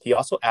he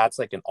also adds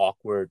like an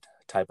awkward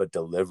type of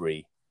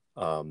delivery,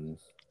 um,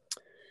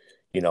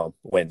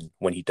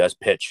 when he does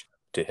pitch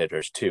to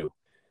hitters too,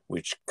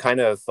 which kind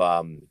of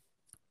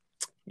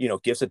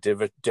gives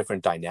a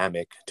different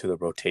dynamic to the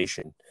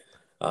rotation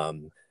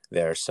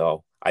there.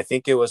 So I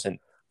think it was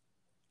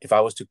if I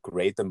was to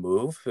grade the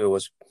move, it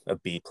was a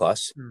B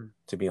plus, Mm.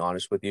 to be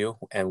honest with you.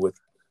 And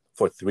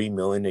for $3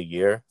 million a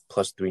year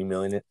plus $3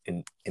 million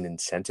in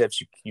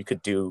incentives, you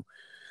could do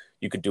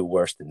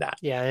worse than that.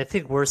 Yeah, I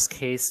think worst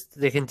case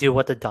they can do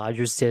what the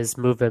Dodgers did, is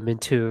move him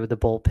into the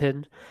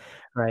bullpen,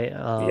 right?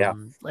 Yeah.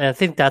 And I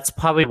think that's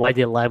probably why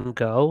they let him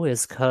go,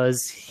 is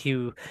because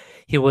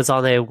he was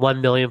on a 1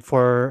 million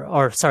for,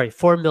 or sorry,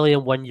 4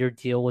 million 1 year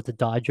deal with the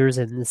Dodgers,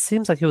 and it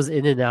seems like he was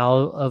in and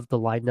out of the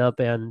lineup,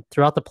 and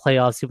throughout the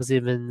playoffs he was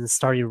even in the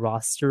starting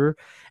roster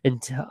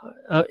until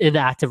in the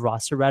active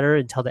roster rather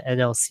until the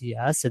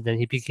NLCS, and then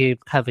he became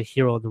kind of a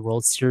hero in the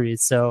World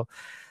Series. So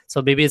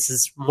maybe it's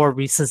this more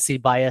recency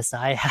bias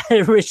I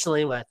had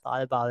originally when I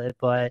thought about it,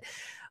 but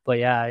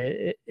yeah,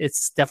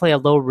 it's definitely a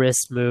low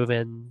risk move,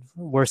 and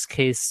worst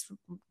case,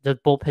 the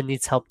bullpen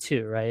needs help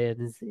too, right?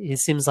 And he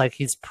seems like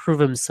he's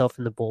proven himself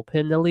in the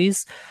bullpen at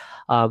least,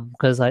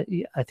 because I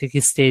think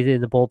he stayed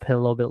in the bullpen a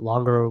little bit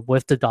longer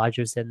with the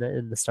Dodgers in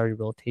the starting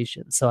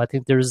rotation. So I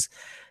think there's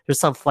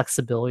some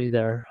flexibility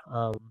there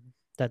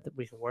that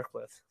we can work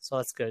with. So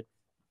that's good.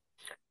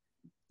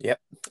 Yep.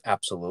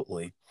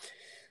 Absolutely.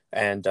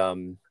 And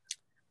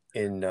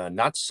in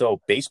not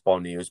so baseball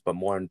news, but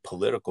more in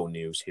political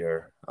news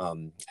here,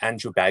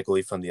 Andrew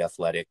Bagley from The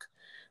Athletic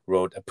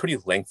wrote a pretty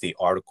lengthy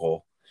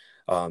article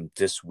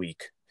this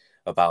week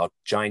about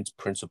Giants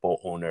principal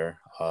owner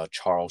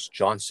Charles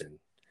Johnson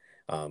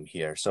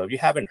here. So if you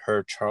haven't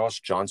heard, Charles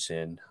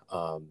Johnson,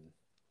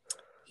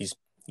 he's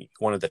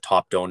one of the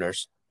top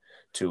donors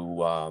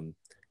to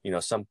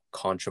some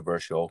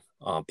controversial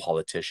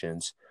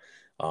politicians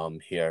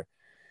here,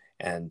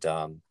 and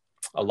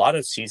a lot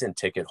of season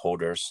ticket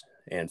holders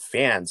and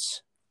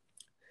fans,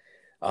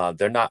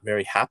 they're not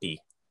very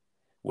happy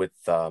with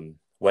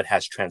what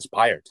has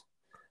transpired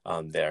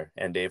there,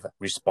 and they've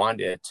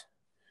responded,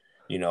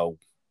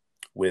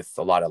 with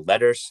a lot of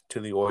letters to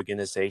the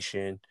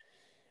organization,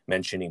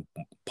 mentioning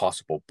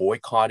possible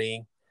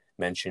boycotting,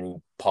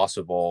 mentioning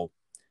possible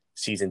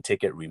season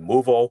ticket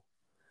removal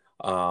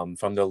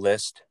from the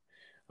list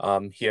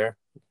here.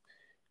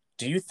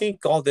 Do you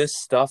think all this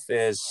stuff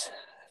is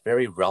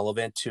very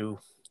relevant to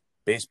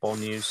baseball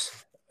news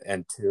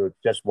and to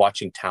just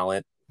watching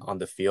talent on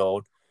the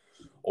field?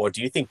 Or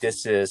do you think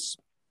this is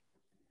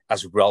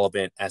as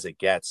relevant as it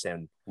gets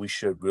and we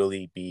should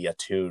really be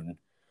attuned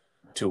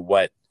to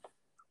what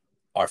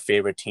our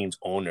favorite team's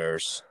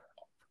owners,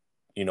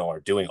 are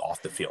doing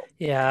off the field?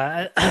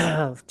 Yeah,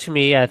 to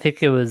me, I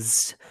think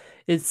it's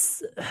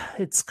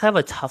it's kind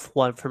of a tough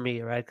one for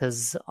me, right?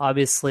 Because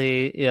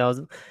obviously,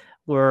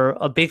 we're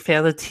a big fan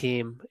of the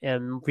team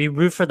and we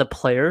root for the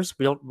players.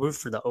 We don't root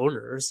for the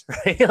owners,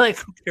 right? Like,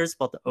 who cares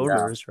about the Yeah.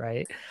 owners,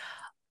 right?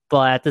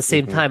 But at the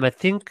same Mm-hmm. time, I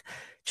think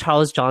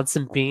Charles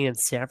Johnson being in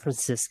San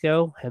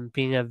Francisco and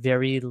being a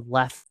very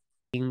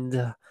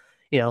left-leaned,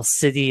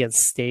 city and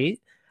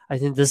state, I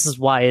think this is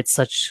why it's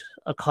such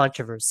a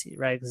controversy,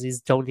 right? Because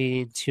he's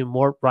donating to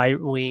more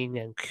right-wing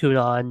and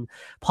QAnon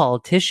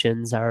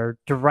politicians that are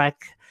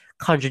direct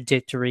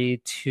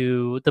contradictory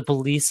to the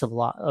beliefs of a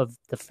lot of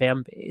the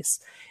fan base.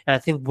 And I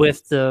think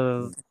with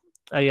the,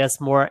 I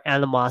guess, more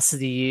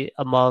animosity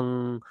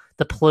among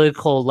the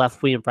political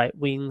left wing and right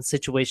wing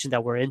situation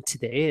that we're in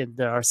today in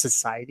our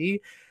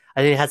society,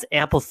 I think it has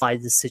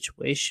amplified the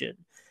situation.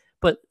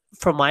 But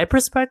from my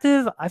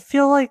perspective, I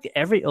feel like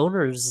every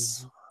owner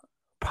is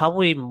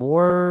probably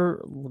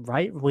more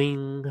right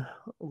leaning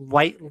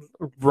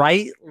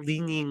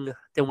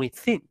than we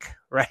think,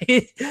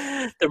 right?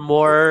 they're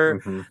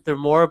more Mm-hmm. they're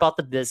more about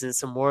the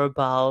business and more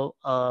about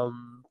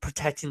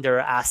protecting their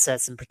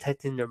assets and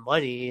protecting their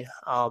money,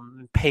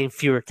 paying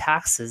fewer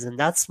taxes, and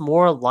that's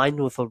more aligned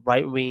with a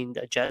right wing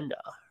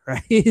agenda,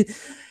 right?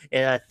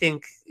 And I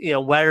think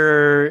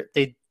whether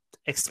they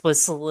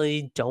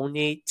explicitly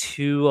donate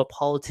to a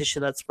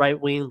politician that's right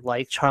wing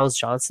like Charles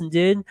Johnson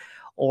did,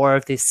 or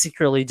if they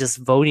secretly just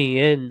voting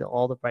in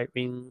all the right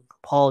wing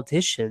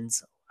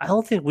politicians, I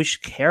don't think we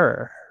should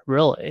care,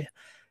 really.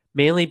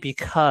 Mainly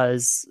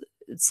because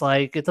it's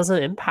like it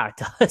doesn't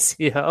impact us,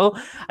 I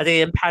think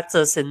it impacts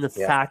us in the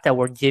Yeah. fact that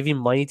we're giving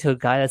money to a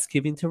guy that's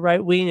giving to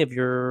right wing. If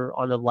you're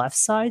on the left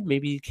side,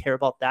 maybe you care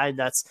about that,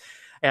 and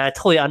I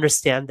totally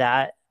understand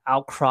that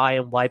outcry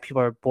and why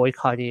people are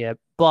boycotting it.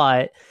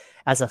 But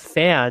as a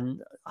fan,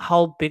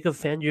 how big a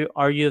fan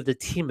are you of the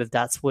team if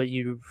that's what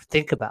you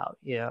think about,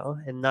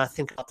 and not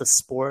think about the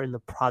sport and the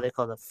product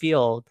on the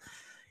field?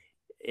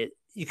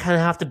 You kind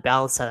of have to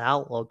balance that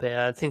out a little bit.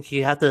 I think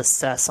you have to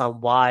assess on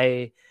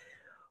why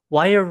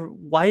you're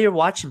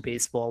watching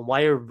baseball and why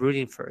you're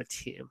rooting for a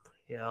team,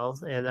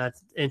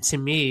 and to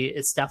me,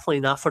 it's definitely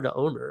not for the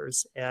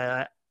owners.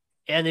 And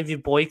if you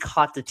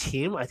boycott the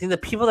team, I think the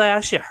people that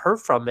actually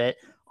hurt from it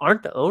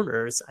aren't the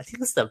owners. I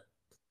think it's the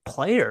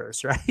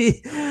players, right?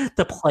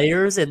 The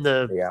players and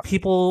the Yeah.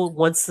 people,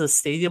 once the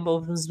stadium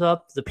opens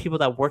up, the people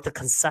that work the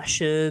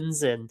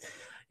concessions and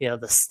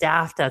the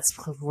staff that's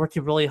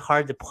working really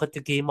hard to put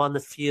the game on the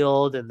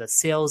field, and the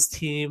sales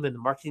team and the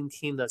marketing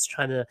team that's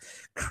trying to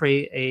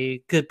create a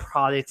good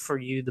product for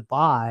you to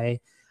buy.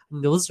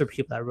 And those are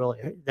people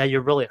that you're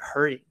really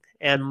hurting.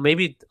 And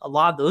maybe a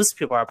lot of those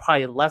people are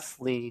probably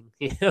left leaning,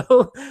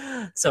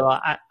 So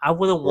I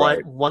wouldn't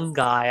Right. want one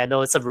guy. I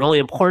know it's a really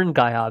important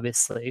guy,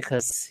 obviously,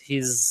 because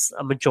he's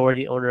a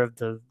majority owner of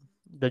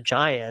the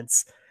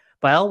Giants,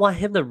 but I don't want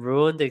him to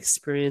ruin the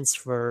experience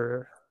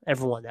for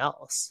everyone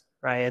else,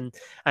 right? And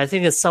I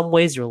think in some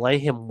ways you're letting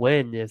him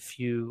win if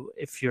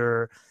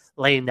you're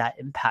letting that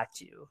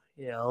impact you,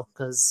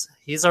 because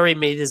he's already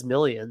made his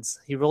millions.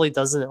 He really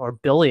doesn't, or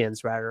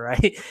billions rather,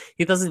 right?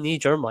 He doesn't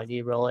need your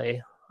money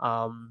really.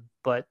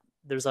 But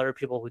there's other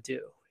people who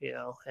do,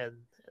 and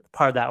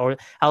part of that, or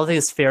I don't think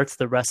it's fair to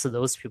the rest of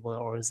those people in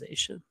the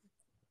organization.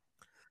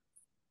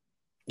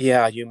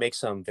 Yeah, you make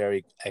some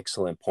very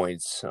excellent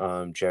points,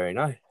 Jerry,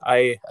 and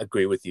I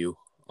agree with you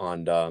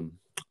on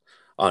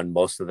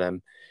most of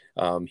them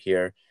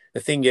here. The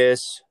thing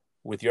is,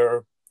 with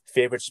your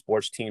favorite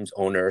sports teams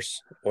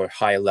owners or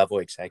high level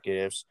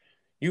executives,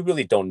 you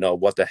really don't know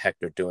what the heck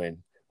they're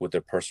doing with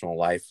their personal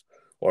life,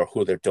 or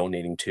who they're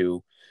donating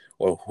to,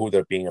 or who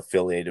they're being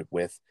affiliated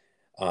with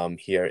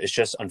here. It's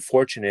just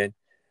unfortunate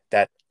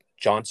that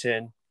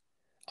Johnson,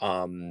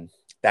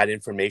 that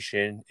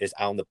information is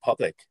out in the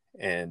public.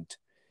 And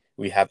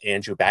we have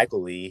Andrew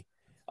Bagley.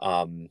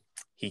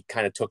 He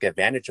kind of took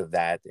advantage of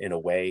that in a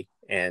way,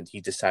 and he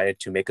decided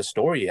to make a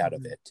story out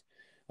of it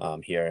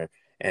here.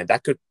 And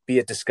that could be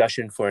a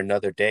discussion for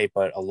another day.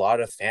 But a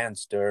lot of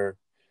fans, they're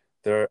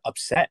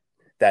upset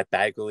that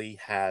Bagley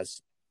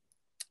has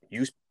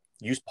used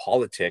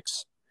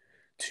politics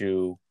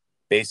to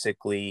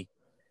basically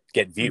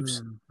get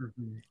views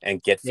Mm-hmm.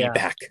 and get Yeah.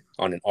 feedback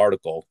on an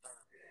article.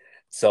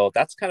 So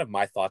that's kind of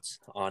my thoughts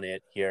on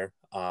it here.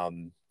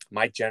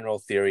 My general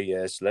theory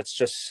is let's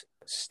just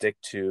stick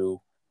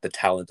to the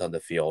talent on the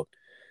field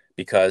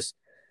because,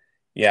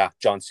 yeah,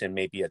 Johnson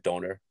may be a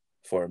donor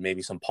for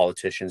maybe some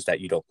politicians that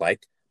you don't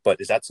like, but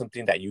is that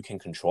something that you can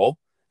control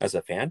as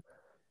a fan?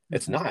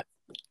 It's not.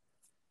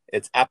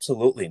 It's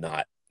absolutely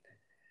not.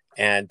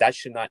 And that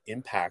should not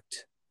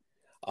impact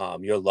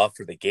your love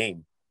for the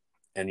game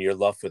and your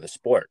love for the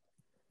sport.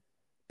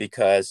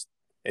 Because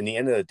in the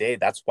end of the day,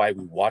 that's why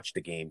we watch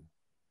the game,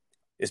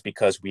 is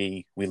because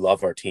we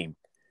love our team.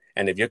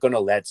 And if you're going to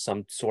let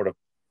some sort of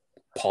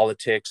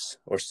politics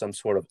or some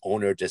sort of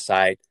owner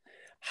decide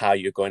how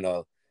you're going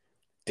to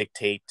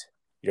dictate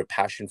your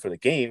passion for the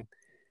game,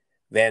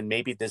 then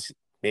maybe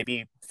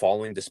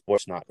following the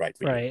sport's not right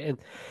for you. Right,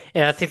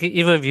 and I think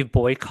even if you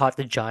boycott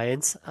the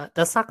Giants,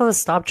 that's not going to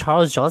stop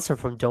Charles Johnson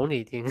from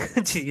donating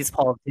to these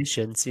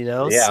politicians, you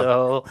know. Yeah.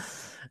 So,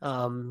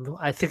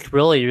 I think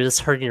really you're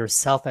just hurting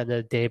yourself at the end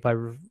of the day by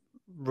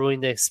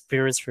ruining the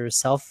experience for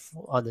yourself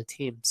on the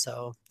team.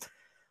 So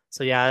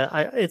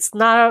yeah, it's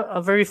not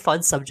a very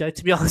fun subject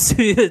to be honest with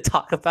you to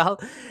talk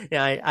about.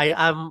 Yeah,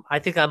 I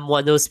think I'm one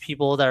of those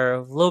people that are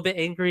a little bit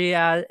angry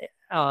at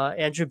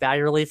Andrew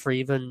Batterley for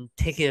even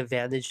taking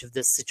advantage of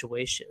this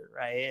situation,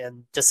 right?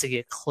 And just to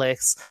get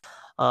clicks.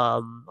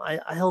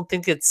 I don't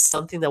think it's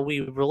something that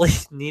we really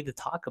need to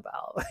talk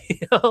about,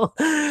 you know?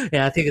 And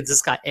I think it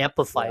just got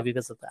amplified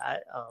because of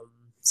that.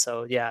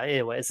 So yeah,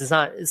 anyways, it's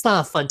not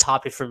a fun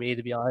topic for me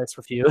to be honest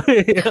with you.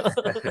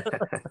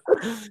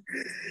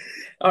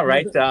 All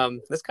right.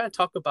 Let's kind of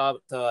talk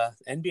about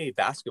NBA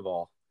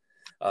basketball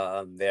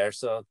there.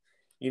 So,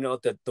 you know,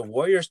 the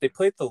Warriors, they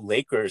played the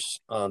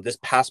Lakers this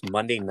past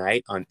Monday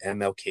night on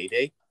MLK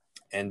Day.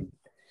 And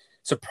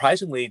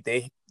surprisingly,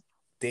 they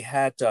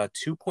had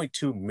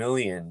 2.2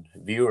 million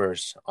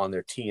viewers on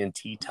their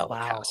TNT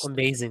telecast. Wow,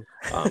 amazing.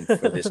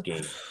 For this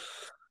game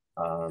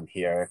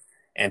here.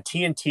 And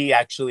TNT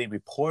actually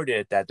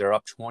reported that they're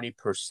up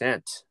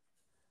 20%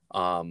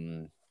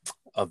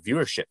 of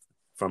viewership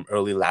from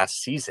early last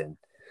season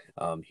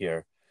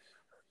here.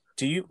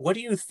 What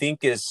do you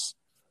think is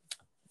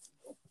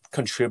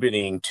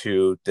contributing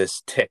to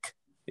this tick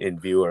in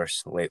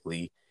viewers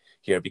lately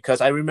here? Because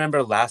I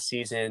remember last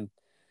season,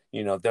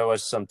 you know, there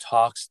was some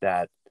talks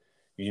that,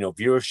 you know,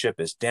 viewership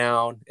is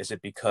down. Is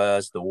it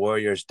because the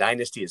Warriors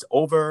dynasty is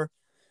over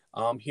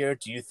here?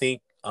 Do you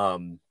think,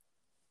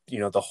 you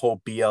know, the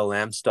whole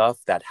BLM stuff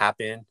that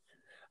happened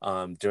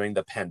during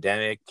the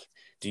pandemic,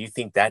 do you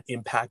think that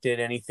impacted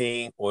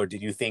anything? Or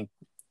did you think,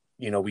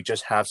 you know, we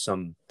just have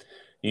some,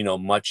 you know,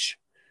 much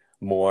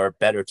more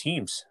better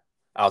teams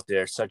out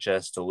there, such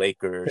as the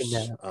Lakers,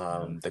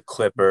 the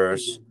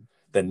Clippers,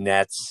 the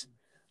Nets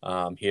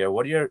here?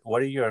 What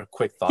are your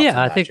quick thoughts on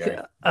that, Jerry?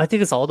 I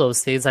think it's all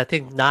those things. I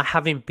think not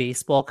having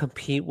baseball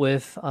compete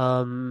with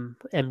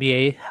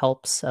NBA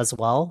helps as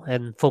well,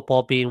 and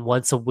football being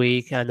once a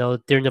week. I know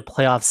during the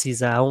playoff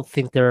season, I don't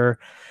think they're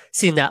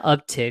seeing that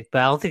uptick,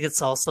 but I don't think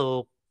it's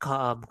also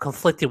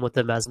conflicting with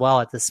them as well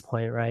at this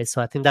point, right?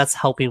 So I think that's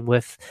helping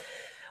with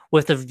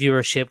the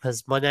viewership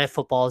because Monday Night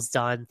Football is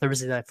done,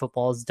 Thursday Night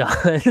Football is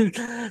done.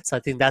 So I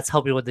think that's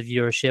helping with the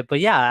viewership.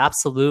 But yeah,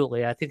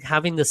 absolutely. I think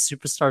having the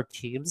superstar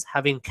teams,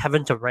 having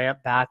Kevin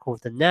Durant back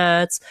with the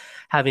Nets,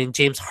 having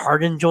James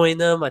Harden join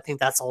them, I think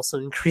that's also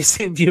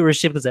increasing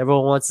viewership because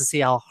everyone wants to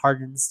see how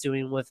Harden's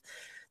doing with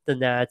the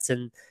Nets,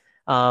 and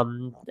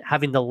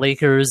having the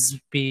Lakers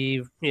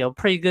be, you know,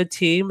 pretty good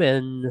team,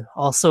 and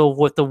also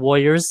with the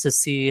Warriors to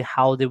see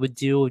how they would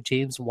do with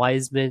James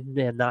Wiseman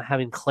and not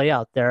having Clay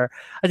out there.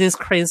 I think it's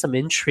creating some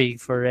intrigue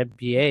for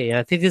NBA. And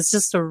I think it's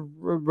just a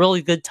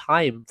really good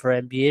time for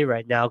NBA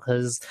right now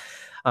because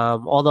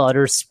all the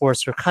other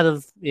sports are kind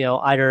of, you know,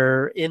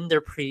 either in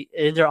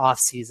their off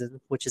season,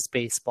 which is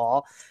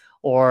baseball,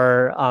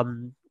 or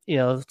you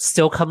know,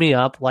 still coming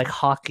up like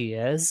hockey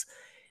is,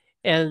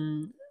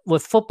 and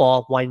with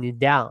football winding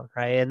down,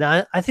 right? And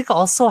I think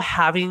also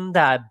having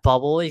that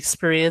bubble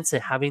experience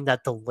and having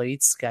that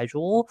delayed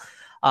schedule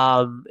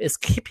is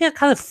keeping it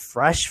kind of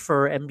fresh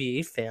for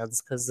NBA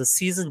fans because the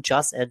season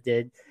just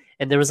ended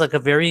and there was like a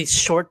very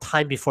short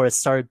time before it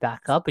started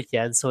back up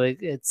again. So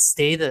it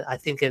stayed, I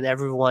think, in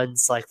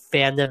everyone's like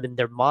fandom in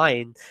their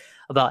mind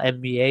about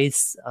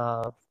NBA's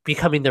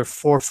becoming their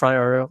forefront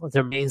or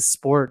their main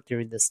sport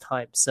during this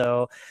time.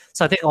 So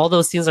I think all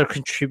those things are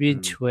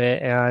contributing to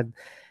it.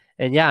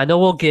 And yeah, I know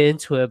we'll get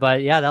into it,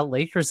 but yeah, that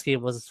Lakers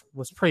game was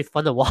pretty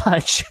fun to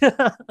watch.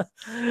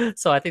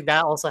 So I think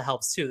that also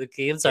helps too. The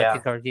games I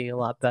think are getting a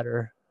lot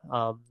better,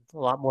 a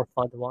lot more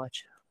fun to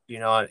watch. You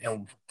know,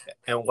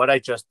 and what I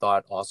just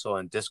thought also,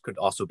 and this could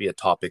also be a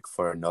topic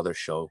for another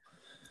show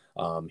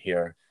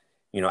here.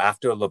 You know,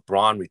 after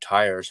LeBron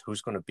retires,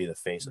 who's going to be the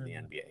face of the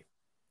NBA?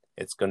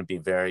 It's going to be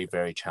very,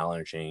 very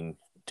challenging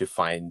to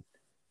find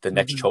the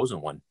next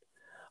chosen one.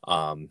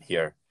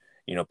 here.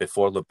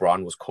 Before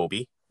LeBron was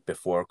Kobe,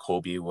 before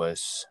Kobe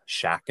was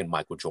Shaq and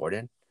Michael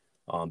Jordan,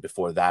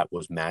 before that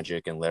was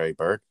Magic and Larry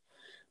Bird.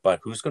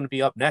 But who's going to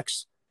be up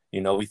next?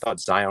 We thought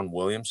Zion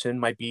Williamson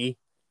might be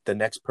the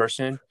next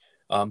person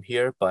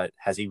here, but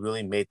has he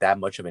really made that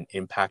much of an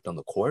impact on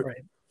the court?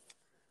 Right.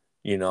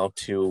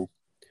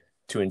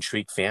 To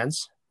intrigue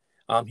fans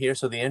here.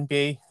 So the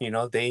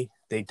NBA,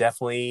 they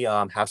definitely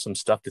have some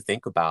stuff to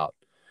think about,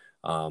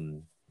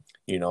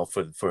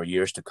 for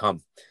years to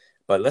come.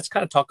 But let's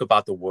kind of talk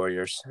about the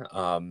Warriors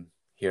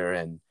here.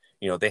 And,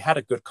 they had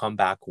a good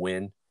comeback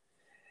win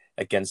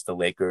against the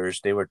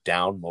Lakers. They were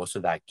down most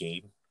of that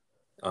game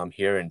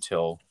here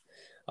until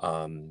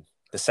the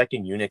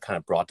second unit kind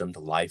of brought them to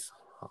life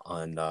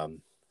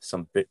on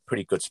some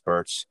pretty good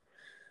spurts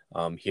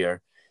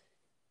here.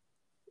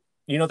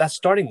 That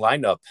starting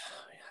lineup,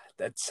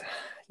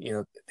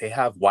 they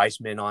have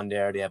Wiseman on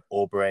there. They have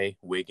Oubre,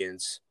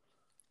 Wiggins,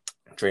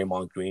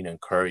 Draymond Green, and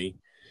Curry.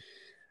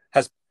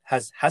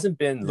 Hasn't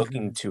been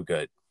looking too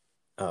good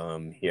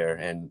here.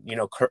 And,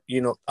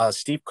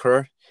 Steve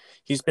Kerr,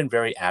 he's been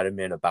very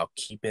adamant about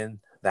keeping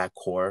that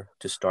core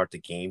to start the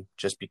game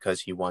just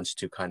because he wants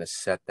to kind of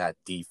set that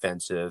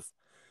defensive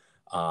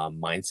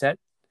mindset.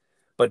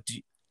 But,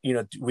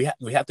 we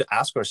have to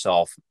ask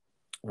ourselves,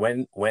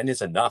 when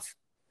is enough?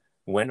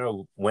 When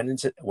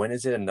is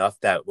it enough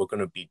that we're going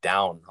to be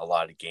down a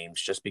lot of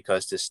games just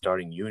because this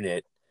starting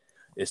unit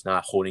is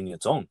not holding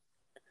its own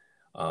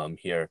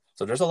here?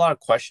 So there's a lot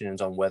of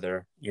questions on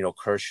whether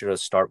Kerr should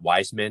have started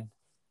Wiseman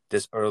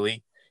this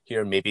early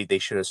here. Maybe they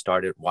should have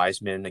started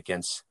Wiseman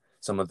against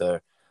some of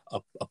the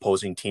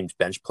opposing team's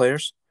bench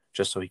players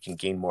just so he can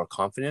gain more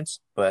confidence.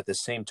 But at the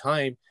same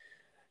time,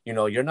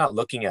 you're not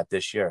looking at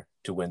this year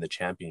to win the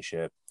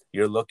championship.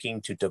 You're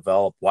looking to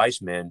develop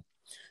Wiseman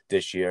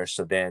this year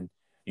so then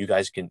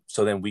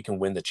we can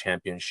win the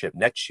championship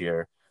next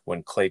year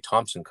when Klay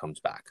Thompson comes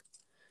back.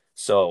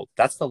 So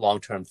that's the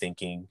long-term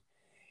thinking.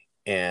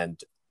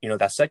 And,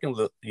 that second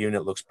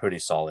unit looks pretty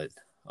solid,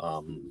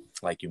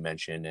 like you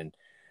mentioned. And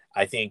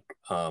I think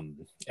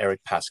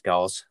Eric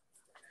Pascal's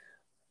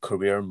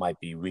career might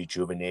be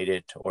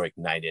rejuvenated or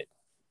ignited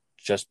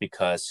just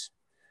because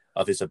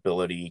of his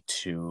ability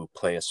to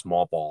play a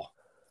small ball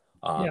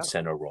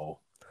center role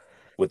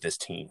with this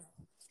team.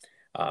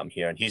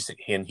 Here, and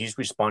he's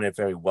responded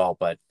very well.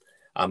 But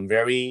I'm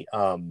very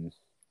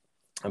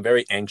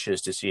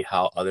anxious to see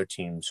how other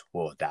teams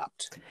will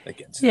adapt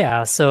against him.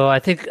 Yeah, so I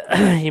think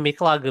you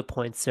make a lot of good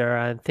points there.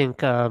 I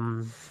think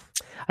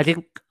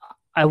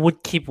I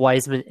would keep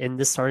Wiseman in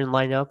the starting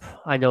lineup.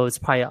 I know it's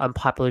probably an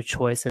unpopular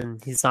choice,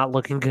 and he's not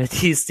looking good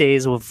these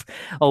days with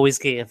always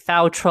getting in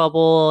foul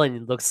trouble, and he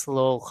looks a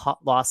little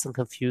lost and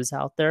confused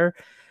out there.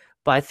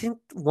 But I think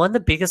one of the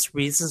biggest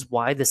reasons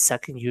why the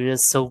second unit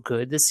is so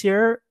good this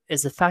year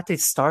is the fact they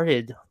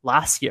started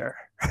last year,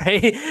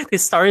 right? They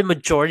started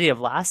majority of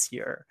last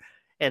year.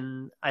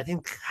 And I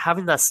think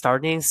having that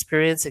starting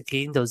experience and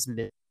getting those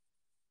minutes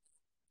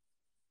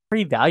is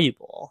pretty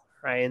valuable,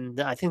 right? And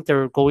I think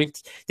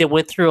they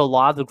went through a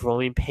lot of the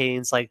growing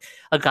pains. Like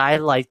a guy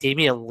like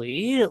Damian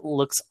Lee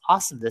looks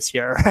awesome this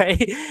year,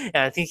 right? And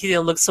I think he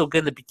didn't look so good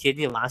in the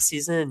beginning of last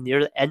season, and near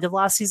the end of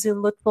last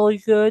season looked really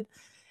good.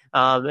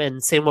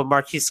 And same with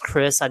Marquise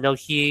Chris. I know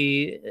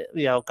he,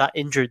 got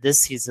injured this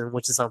season,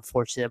 which is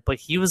unfortunate, but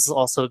he was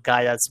also a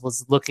guy that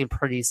was looking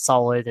pretty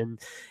solid and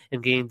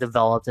getting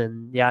developed.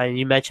 And and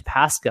you mentioned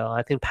Pascal.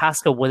 I think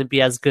Pascal wouldn't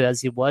be as good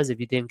as he was if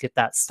he didn't get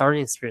that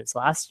starting experience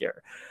last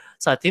year.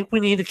 So I think we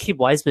need to keep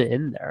Wiseman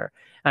in there.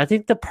 And I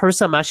think the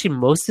person I'm actually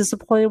most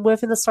disappointed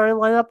with in the starting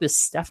lineup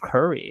is Steph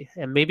Curry.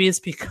 And maybe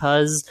it's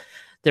because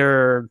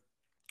they're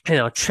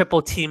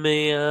triple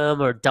teaming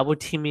him or double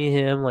teaming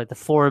him, like the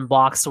foreign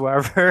box or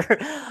wherever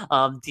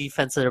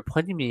defense that they're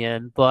putting me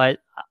in. But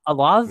a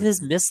lot of his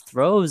missed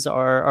throws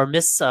or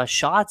missed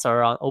shots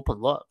are on open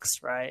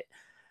looks, right?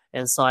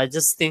 And so I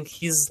just think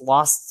he's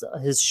lost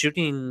his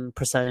shooting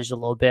percentage a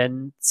little bit.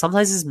 And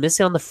sometimes he's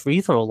missing on the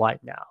free throw line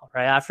now,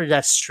 right? After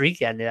that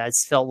streak ended, I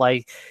just felt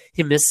like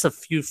he missed a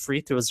few free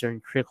throws during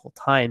critical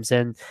times.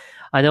 And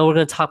I know we're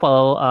going to talk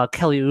about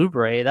Kelly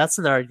Oubre. That's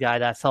another guy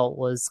that I felt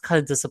was kind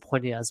of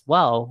disappointing as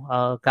well.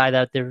 A guy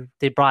that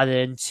they brought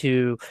in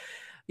to,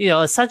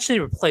 essentially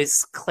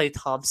replace Klay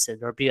Thompson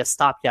or be a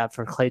stopgap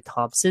for Klay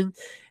Thompson.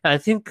 And I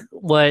think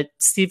what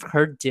Steve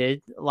Kerr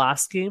did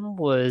last game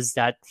was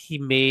that he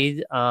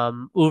made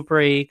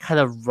Oubre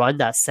kind of run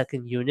that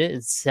second unit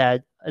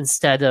instead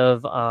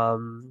of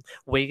Andrew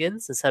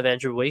Wiggins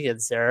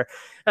there.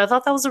 And I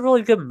thought that was a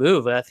really good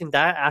move. And I think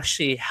that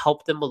actually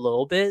helped him a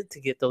little bit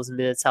to get those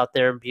minutes out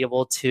there and be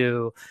able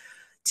to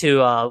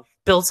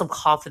build some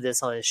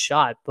confidence on his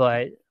shot.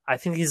 But I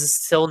think he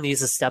still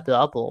needs to step it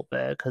up a little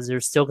bit because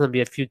there's still going to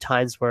be a few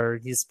times where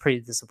he's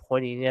pretty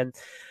disappointing. And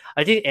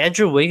I think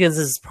Andrew Wiggins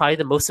is probably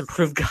the most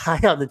improved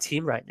guy on the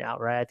team right now,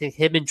 right? I think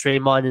him and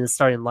Draymond in the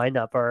starting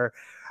lineup are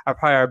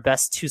probably our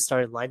best two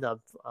starting lineup,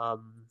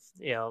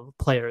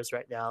 players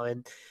right now.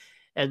 And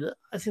And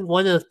I think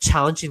one of the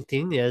challenging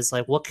thing is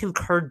like, what can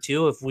Kerr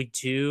do if we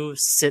do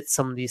sit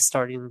some of these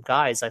starting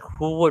guys? Like,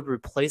 who would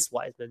replace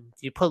Wiseman?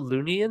 Do you put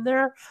Looney in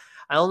there?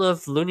 I don't know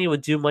if Looney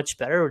would do much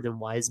better than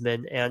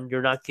Wiseman, and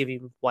you're not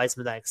giving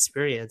Wiseman that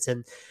experience.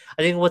 And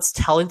I think what's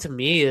telling to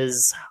me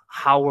is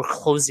how we're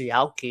closing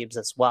out games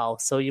as well.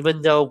 So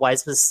even though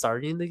Wiseman's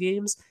starting the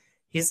games,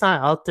 he's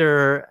not out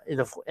there in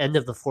the end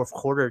of the fourth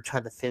quarter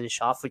trying to finish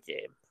off a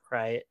game,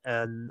 right?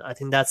 And I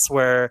think that's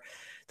where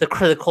the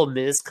critical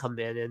minutes come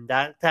in, and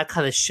that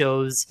kind of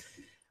shows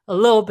a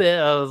little bit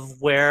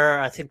of where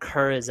I think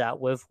Kerr is at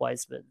with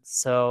Wiseman.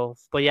 So,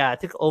 but yeah, I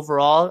think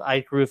overall I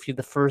agree with you.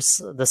 The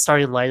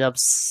starting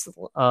lineups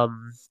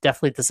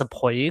definitely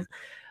disappointing,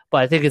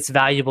 but I think it's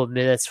valuable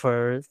minutes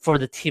for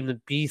the team to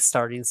be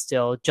starting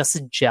still, just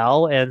to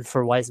gel and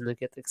for Wiseman to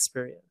get the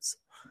experience.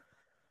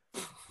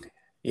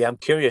 Yeah, I'm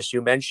curious.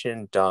 You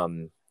mentioned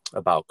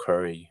about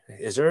Curry.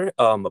 Is there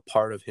a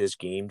part of his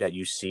game that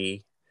you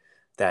see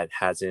that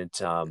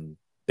hasn't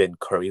been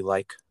Curry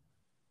like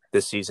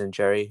this season,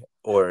 Jerry?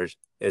 Or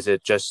is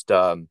it just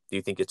do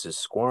you think it's his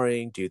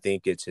scoring? Do you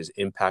think it's his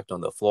impact on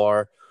the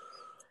floor?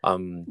 I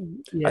think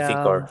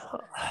Yeah. are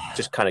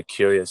just kind of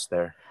curious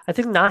there. I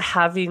think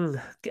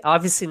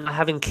obviously not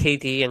having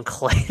KD and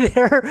Clay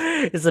there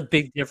is a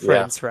big Yeah.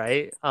 difference,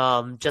 right?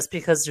 Just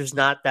because there's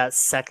not that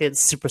second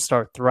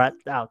superstar threat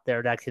out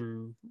there that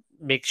can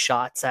make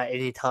shots at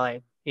any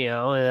time, you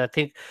know. And I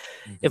think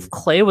if Mm-hmm.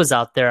 Clay was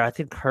out there, I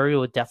think Curry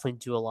would definitely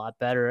do a lot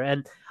better.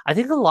 And I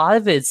think a lot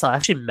of it's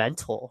actually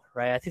mental,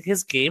 right? I think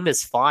his game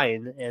is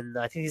fine, and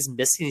I think he's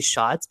missing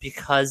shots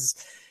because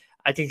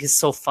I think he's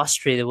so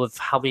frustrated with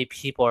how many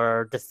people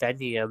are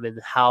defending him and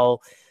how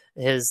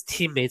his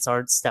teammates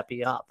aren't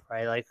stepping up,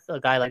 right? Like a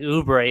guy like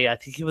Oubre, I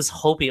think he was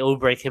hoping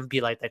Oubre can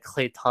be like that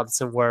Klay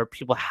Thompson, where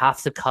people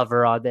have to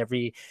cover on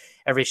every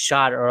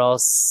shot, or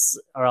else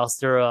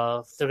they're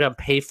gonna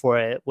pay for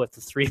it with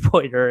the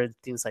 3-pointer and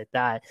things like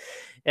that.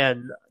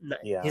 And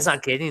Yeah. he's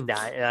not getting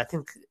that, and I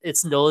think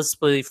it's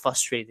noticeably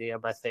frustrating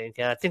him. I think,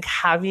 and I think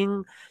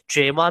having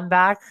Draymond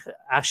back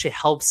actually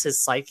helps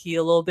his psyche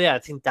a little bit. I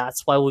think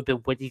that's why we've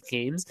been winning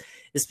games,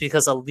 is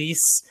because at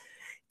least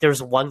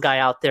there's one guy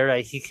out there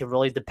that he can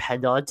really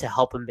depend on to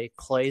help him make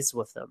plays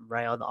with him,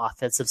 right, on the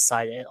offensive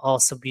side, and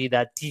also be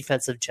that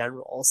defensive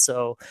general.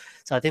 So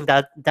I think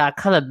that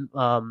kind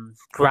of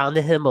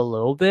grounded him a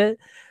little bit,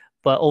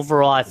 but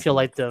overall, I feel Mm-hmm.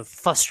 like the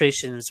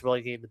frustration is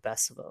really getting the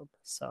best of him.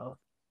 So,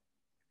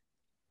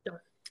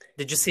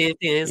 did you see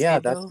anything in his Yeah,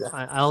 game that's though?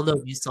 I don't know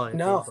if you saw anything,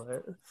 no.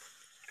 but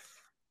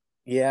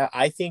Yeah,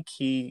 I think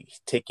he's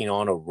taking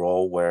on a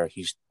role where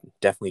he's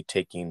definitely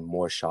taking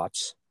more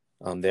shots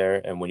there.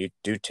 And when you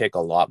do take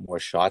a lot more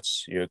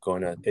shots,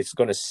 it's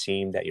gonna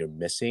seem that you're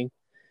missing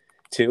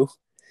too.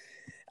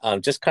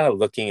 Just kind of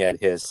looking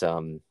at his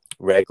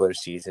regular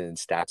season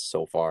stats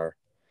so far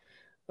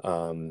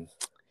um,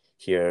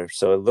 here.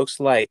 So it looks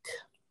like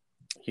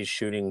he's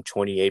shooting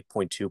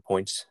 28.2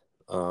 points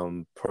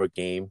per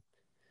game.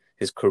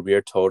 His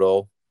career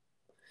total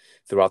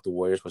throughout the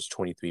Warriors was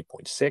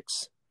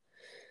 23.6.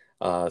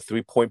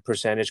 3-point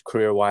percentage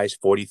career wise,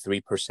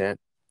 43%.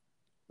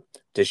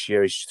 This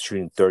year he's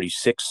shooting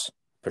 36%.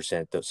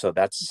 So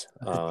that's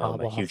a drop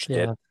a off. huge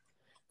dip Yeah,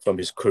 from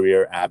his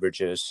career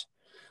averages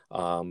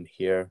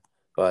here.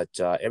 But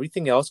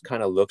everything else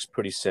kind of looks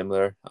pretty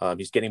similar.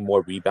 He's getting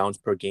more rebounds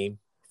per game,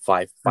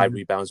 five Mhm.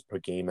 rebounds per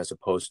game as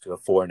opposed to a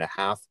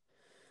 4.5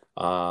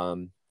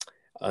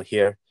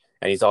 here.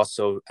 And he's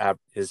also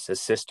his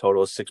assist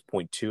total is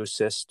 6.2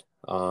 assists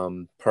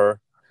per,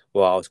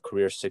 while his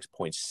career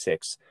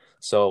 6.6.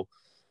 So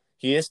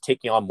he is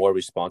taking on more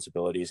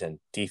responsibilities, and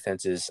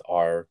defenses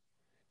are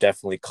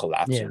definitely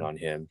collapsing Yeah, on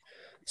him.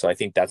 So I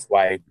think that's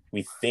why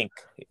we think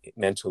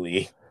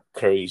mentally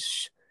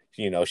Curry's,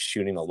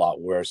 shooting a lot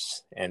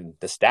worse, and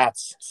the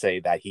stats say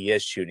that he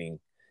is shooting,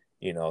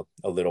 a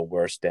little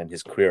worse than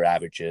his career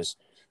averages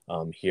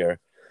here.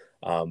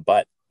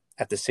 But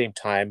at the same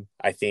time,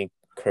 I think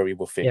Curry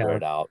will figure yeah.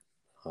 it out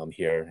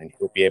here, and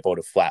he'll be able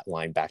to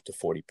flatline back to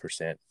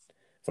 40%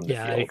 from the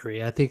Yeah, I field.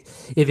 agree. I think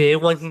if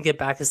anyone can get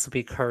back, it's to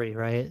be Curry,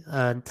 right?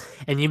 And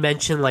you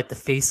mentioned like the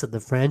face of the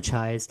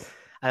franchise.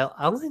 I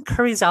don't think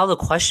Curry's out of the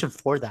question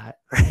for that,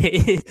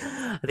 right?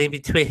 I think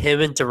between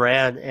him and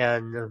Durant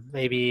and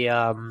maybe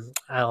I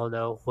don't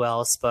know who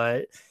else,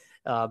 but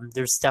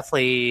there's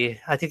definitely,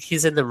 I think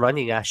he's in the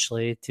running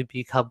actually to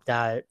become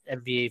that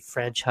NBA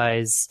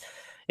franchise,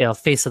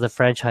 face of the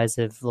franchise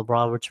if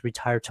LeBron were to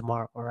retire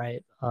tomorrow,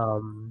 right?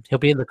 He'll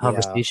be in the Yeah,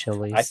 conversation at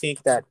I least.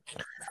 think that.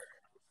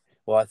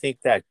 Well, I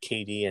think that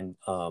KD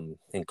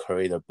and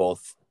Curry, they're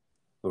both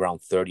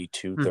around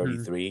 32, Hmm.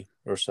 33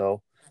 or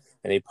so,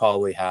 and they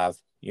probably have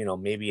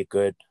maybe a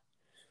good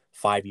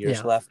 5 years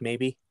Yeah. left.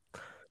 Maybe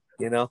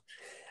you know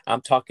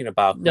I'm talking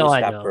about No, who's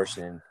I that know.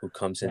 person who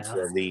comes into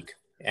Yeah. the league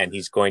and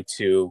he's going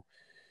to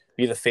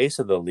be the face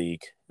of the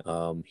league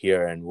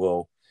here, and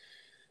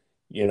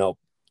you know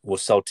will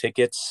sell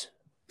tickets,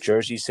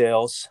 jersey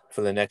sales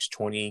for the next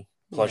 20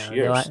 plus Yeah, no,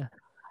 years.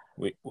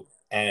 We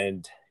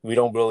and we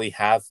don't really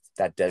have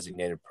that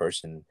designated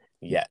person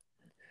yet.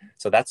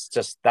 So that's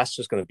just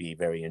going to be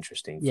very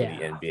interesting for the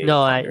Yeah. NBA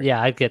No, calendar.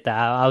 I get that.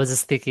 I was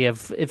just thinking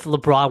if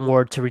LeBron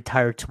were to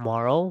retire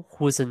tomorrow,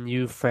 who's a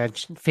new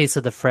face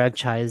of the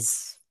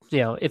franchise?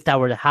 If that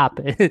were to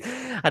happen,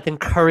 I think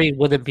Curry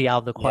wouldn't be out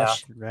of the Yeah,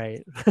 question,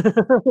 right?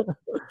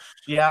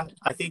 yeah.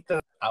 I think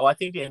the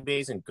NBA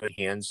is in good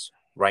hands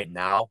right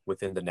now.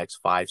 Within the next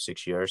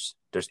 5-6 years,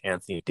 there's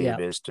Anthony Yeah,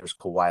 Davis, there's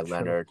Kawhi true.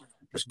 Leonard,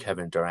 there's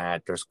Kevin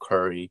Durant, there's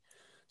Curry.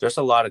 There's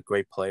a lot of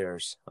great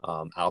players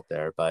out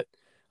there, but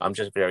I'm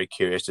just very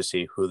curious to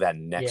see who that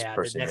next Yeah, the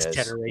person next is.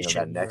 That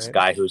generation, next right?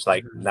 guy who's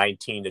like Mhm.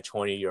 19 to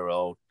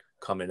 20-year-old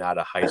coming out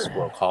of high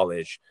school or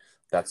college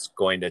that's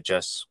going to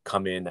just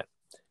come in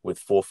with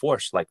full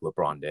force like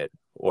LeBron did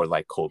or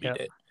like Kobe Yeah,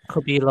 did.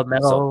 could be So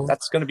Lamelo,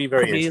 that's going to be could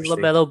very be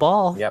interesting. Lamelo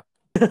Ball. Yep,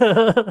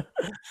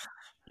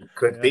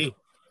 could Yeah. be.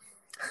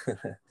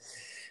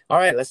 All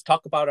right, let's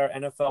talk about our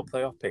NFL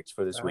playoff picks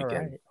for this All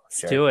weekend, right,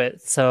 let's Jerry. do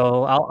it.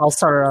 So I'll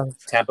start off.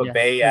 Tampa Yeah,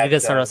 Bay you at can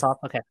start us off.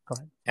 Okay, go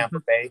ahead. Tampa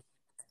Bay,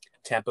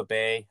 Tampa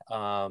Bay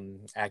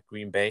at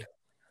Green Bay.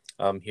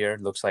 Here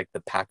looks like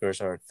the Packers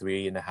are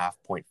 3.5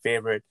 point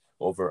favorite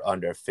over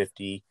under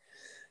 50.5.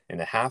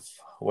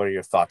 What are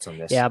your thoughts on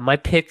this? Yeah, my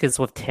pick is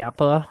with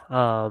Tampa.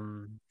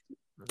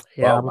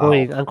 Yeah, Oh wow,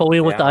 I'm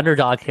going with the yeah.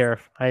 underdog here.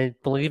 I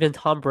believe in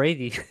Tom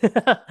Brady.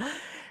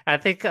 I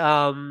think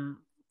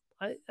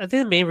I think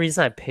the main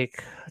reason I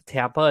pick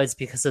Tampa is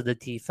because of the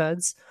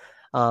defense.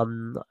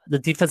 The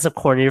defensive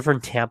coordinator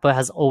from Tampa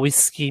has always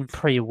schemed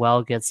pretty well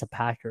against the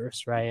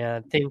Packers,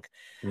 right?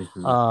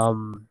 Hmm.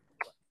 Um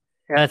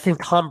and I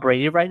think Tom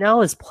Brady right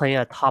now is playing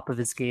at top of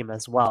his game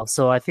as well.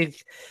 So I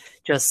think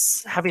just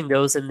having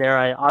those in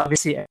there,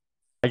 obviously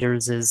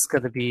Rodgers is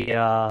going to be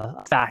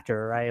a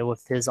factor, right,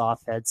 with his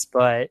offense.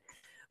 But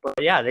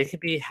yeah, they could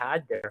be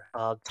had there.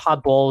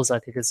 Todd Bowles, I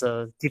think, is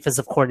a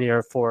defensive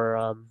coordinator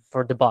for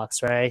the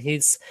Bucks, right?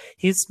 He's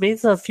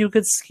made a few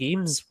good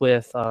schemes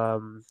with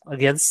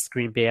against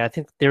Green Bay. I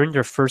think they're in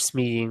their first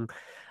meeting.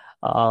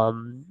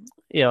 Um,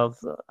 you know,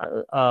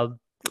 uh, uh,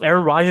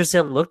 Aaron Rodgers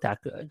didn't look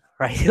that good,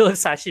 right? He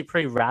looks actually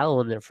pretty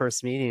rattled in their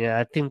first meeting. And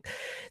I think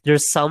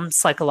there's some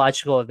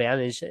psychological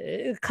advantage.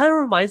 It kind of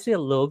reminds me a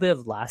little bit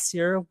of last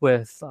year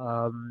with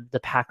the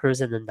Packers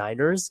and the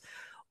Niners,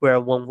 where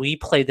when we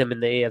played them in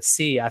the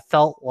AFC, I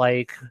felt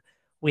like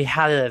we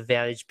had an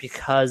advantage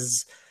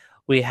because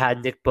we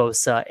had Nick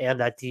Bosa and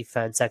that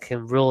defense that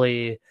can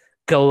really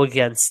go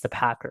against the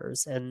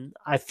Packers. And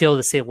I feel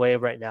the same way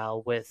right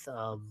now with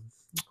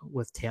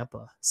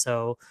Tampa.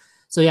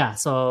 So yeah,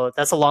 so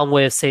that's a long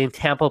way of saying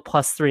Tampa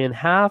plus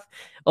 3.5.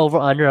 Over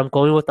under, I'm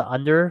going with the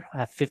under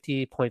at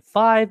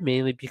 50.5,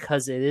 mainly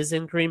because it is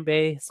in Green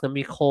Bay. It's gonna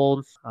be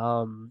cold.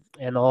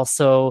 And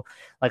also,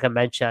 like I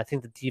mentioned, I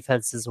think the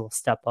defenses will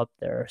step up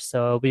there.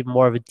 So it'll be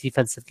more of a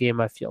defensive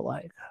game, I feel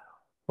like.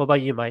 What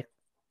about you, Mike?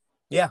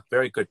 Yeah,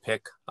 very good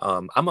pick.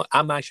 I'm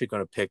actually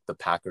going to pick the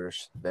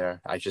Packers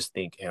there. I just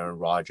think Aaron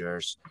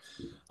Rodgers,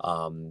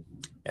 and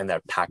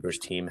that Packers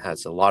team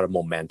has a lot of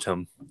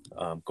momentum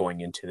going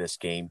into this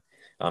game.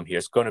 Here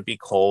it's going to be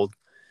cold.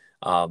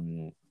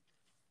 Um,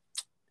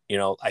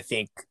 I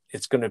think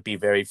it's going to be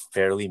very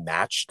fairly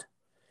matched.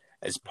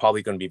 It's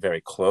probably going to be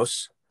very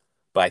close,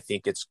 but I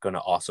think it's going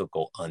to also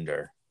go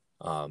under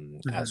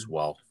as Mhm.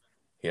 well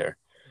here.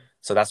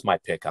 So that's my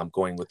pick. I'm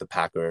going with the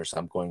Packers.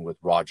 I'm going with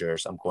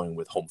Rodgers. I'm going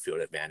with home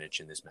field advantage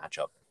in this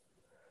matchup.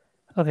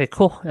 Okay,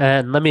 cool.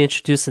 And let me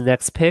introduce the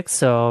next pick.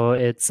 So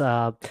it's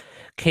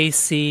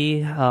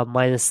KC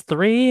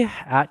 -3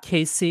 at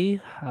KC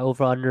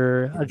over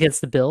under against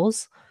the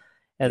Bills.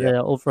 And Yeah.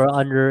 then over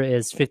under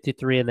is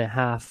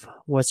 53.5.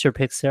 What's your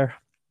picks there?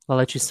 I'll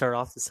let you start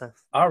off this time.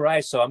 All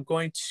right. So I'm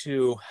going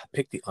to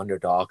pick the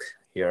underdog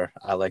here.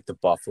 I like the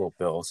Buffalo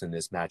Bills in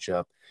this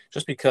matchup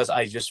just because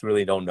I just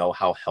really don't know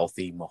how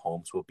healthy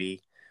Mahomes will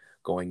be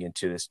going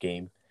into this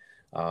game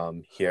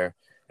here.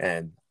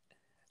 And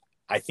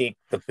I think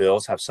the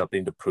Bills have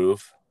something to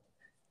prove.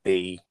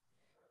 They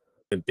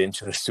haven't been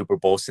to the Super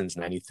Bowl since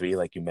 '93,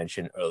 like you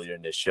mentioned earlier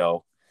in this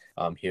show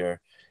here.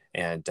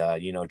 And,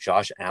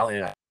 Josh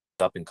Allen is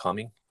up and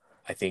coming.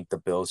 I think the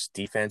Bills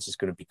defense is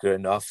going to be good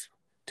enough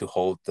to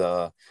hold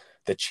the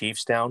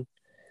Chiefs down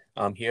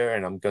here.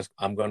 And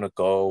I'm going to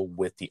go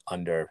with the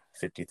under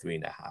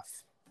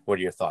 53.5. What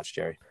are your thoughts,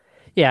 Jerry?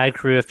 Yeah, I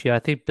agree with you. I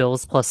think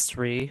Bills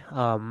 +3,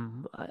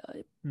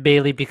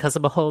 mainly because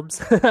of Mahomes.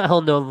 I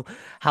don't know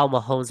how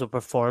Mahomes will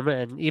perform,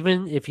 and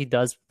even if he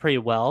does pretty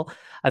well,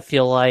 I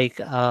feel like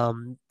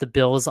the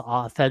Bills'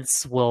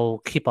 offense will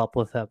keep up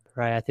with him,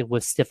 right? I think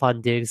with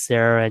Stephon Diggs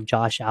there and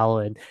Josh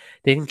Allen,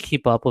 they can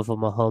keep up with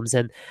Mahomes.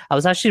 And I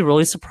was actually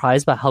really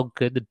surprised by how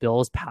good the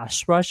Bills'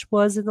 pass rush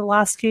was in the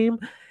last game.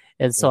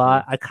 And so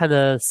Mm-hmm. I kind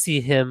of see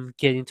him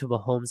getting to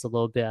Mahomes a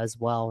little bit as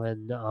well.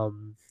 And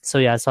so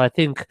yeah, so I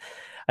think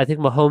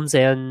Mahomes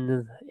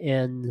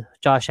and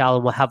Josh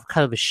Allen will have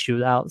kind of a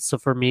shootout. So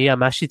for me,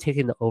 I'm actually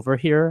taking the over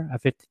here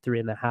at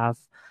 53.5.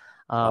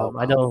 Oh,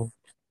 I wow. know,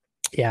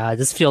 yeah, I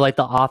just feel like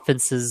the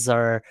offenses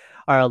are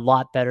a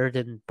lot better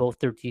than both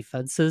their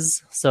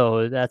defenses.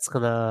 So that's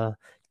gonna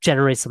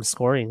generate some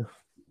scoring.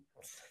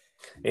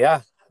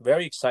 Yeah,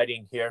 very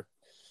exciting here.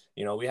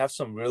 we have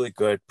some really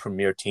good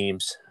premier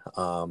teams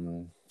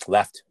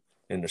left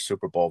in the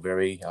Super Bowl.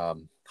 Very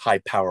high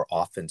power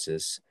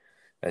offenses,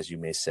 as you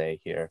may say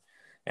here.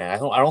 And I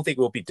don't think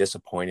we'll be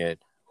disappointed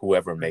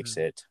whoever makes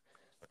it.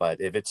 But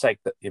if it's like,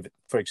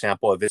 for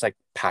example, if it's like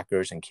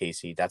Packers and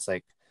KC, that's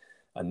like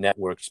a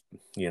network's,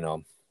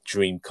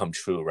 dream come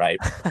true, right?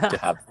 To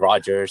have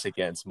Rodgers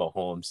against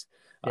Mahomes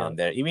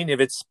there. Even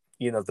if it's,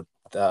 the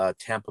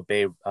Tampa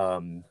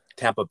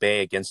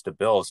Bay against the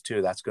Bills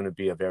too, that's going to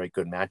be a very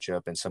good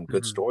matchup and some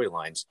good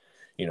storylines.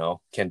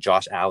 Can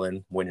Josh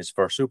Allen win his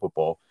first Super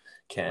Bowl?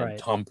 Can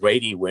Tom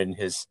Brady win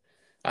his,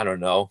 I don't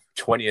know,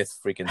 20th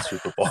freaking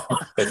Super Bowl?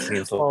 It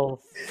seems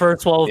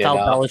first one without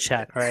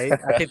Belichick, right?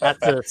 I think that's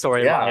the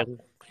storyline.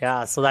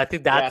 Yeah, so I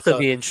think that's going to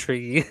be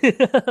intriguing.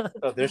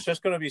 So there's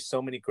just going to be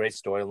so many great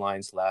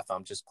storylines left.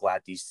 I'm just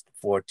glad these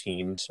 4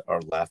 teams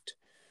are left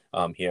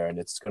here, and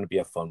it's going to be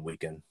a fun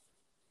weekend.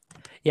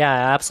 Yeah,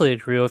 I absolutely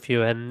agree with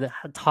you. And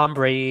Tom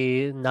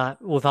Brady,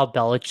 not without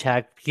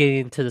Belichick,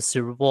 getting to the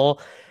Super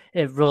Bowl,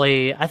 I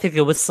think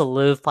it would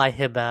solidify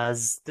him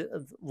as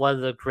one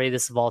of the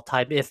greatest of all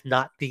time, if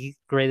not the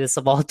greatest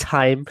of all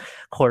time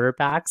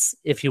quarterbacks,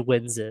 if he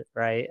wins it,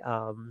 right?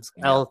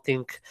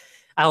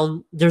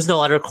 There's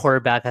no other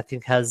quarterback I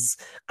think has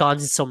gone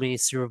to so many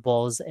Super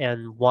Bowls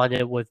and won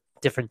it with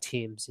different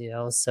teams,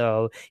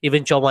 So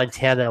even Joe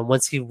Montana,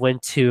 once he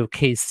went to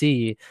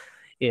KC,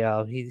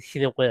 he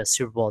didn't win a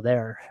Super Bowl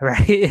there,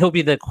 right? It'll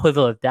be the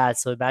equivalent of that.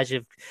 So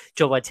imagine if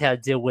Joe Montana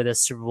did win a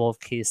Super Bowl of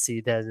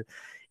KC, then,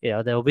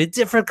 there will be a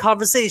different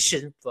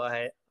conversation.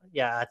 But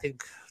yeah, I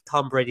think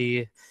Tom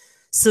Brady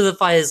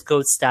solidify his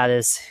GOAT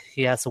status.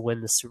 He has to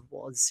win the Super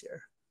Bowl this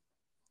year.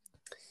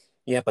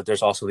 Yeah, but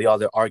there's also the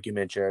other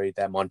argument, Jerry,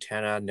 that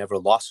Montana never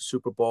lost a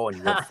Super Bowl and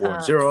he went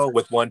 4-0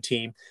 with one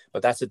team.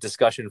 But that's a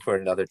discussion for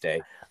another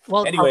day.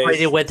 Well, anyways, Tom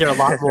Brady went there a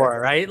lot more,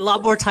 right? A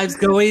lot more times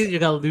going,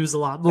 you're going to lose a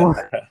lot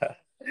more.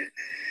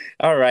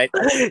 All right.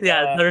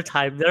 Yeah, another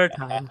time.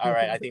 All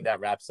right, I think that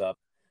wraps up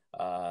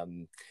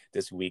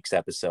this week's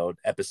episode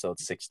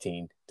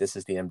 16. This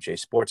is the MJ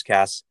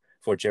Sportscast.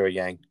 For Jerry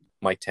Yang,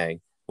 Mike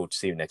Tang. We'll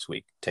see you next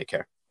week. Take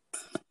care.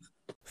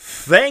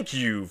 Thank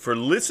you for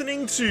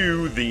listening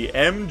to the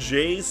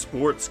MJ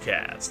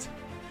Sportscast.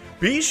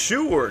 Be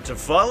sure to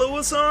follow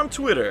us on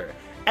Twitter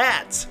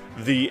at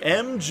the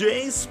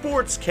MJ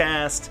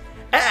Sportscast,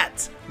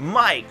 at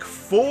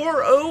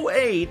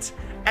Mike408,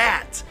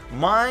 at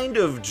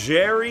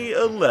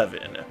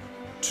MindofJerry11.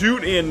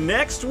 Tune in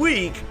next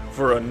week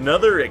for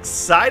another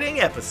exciting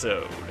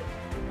episode.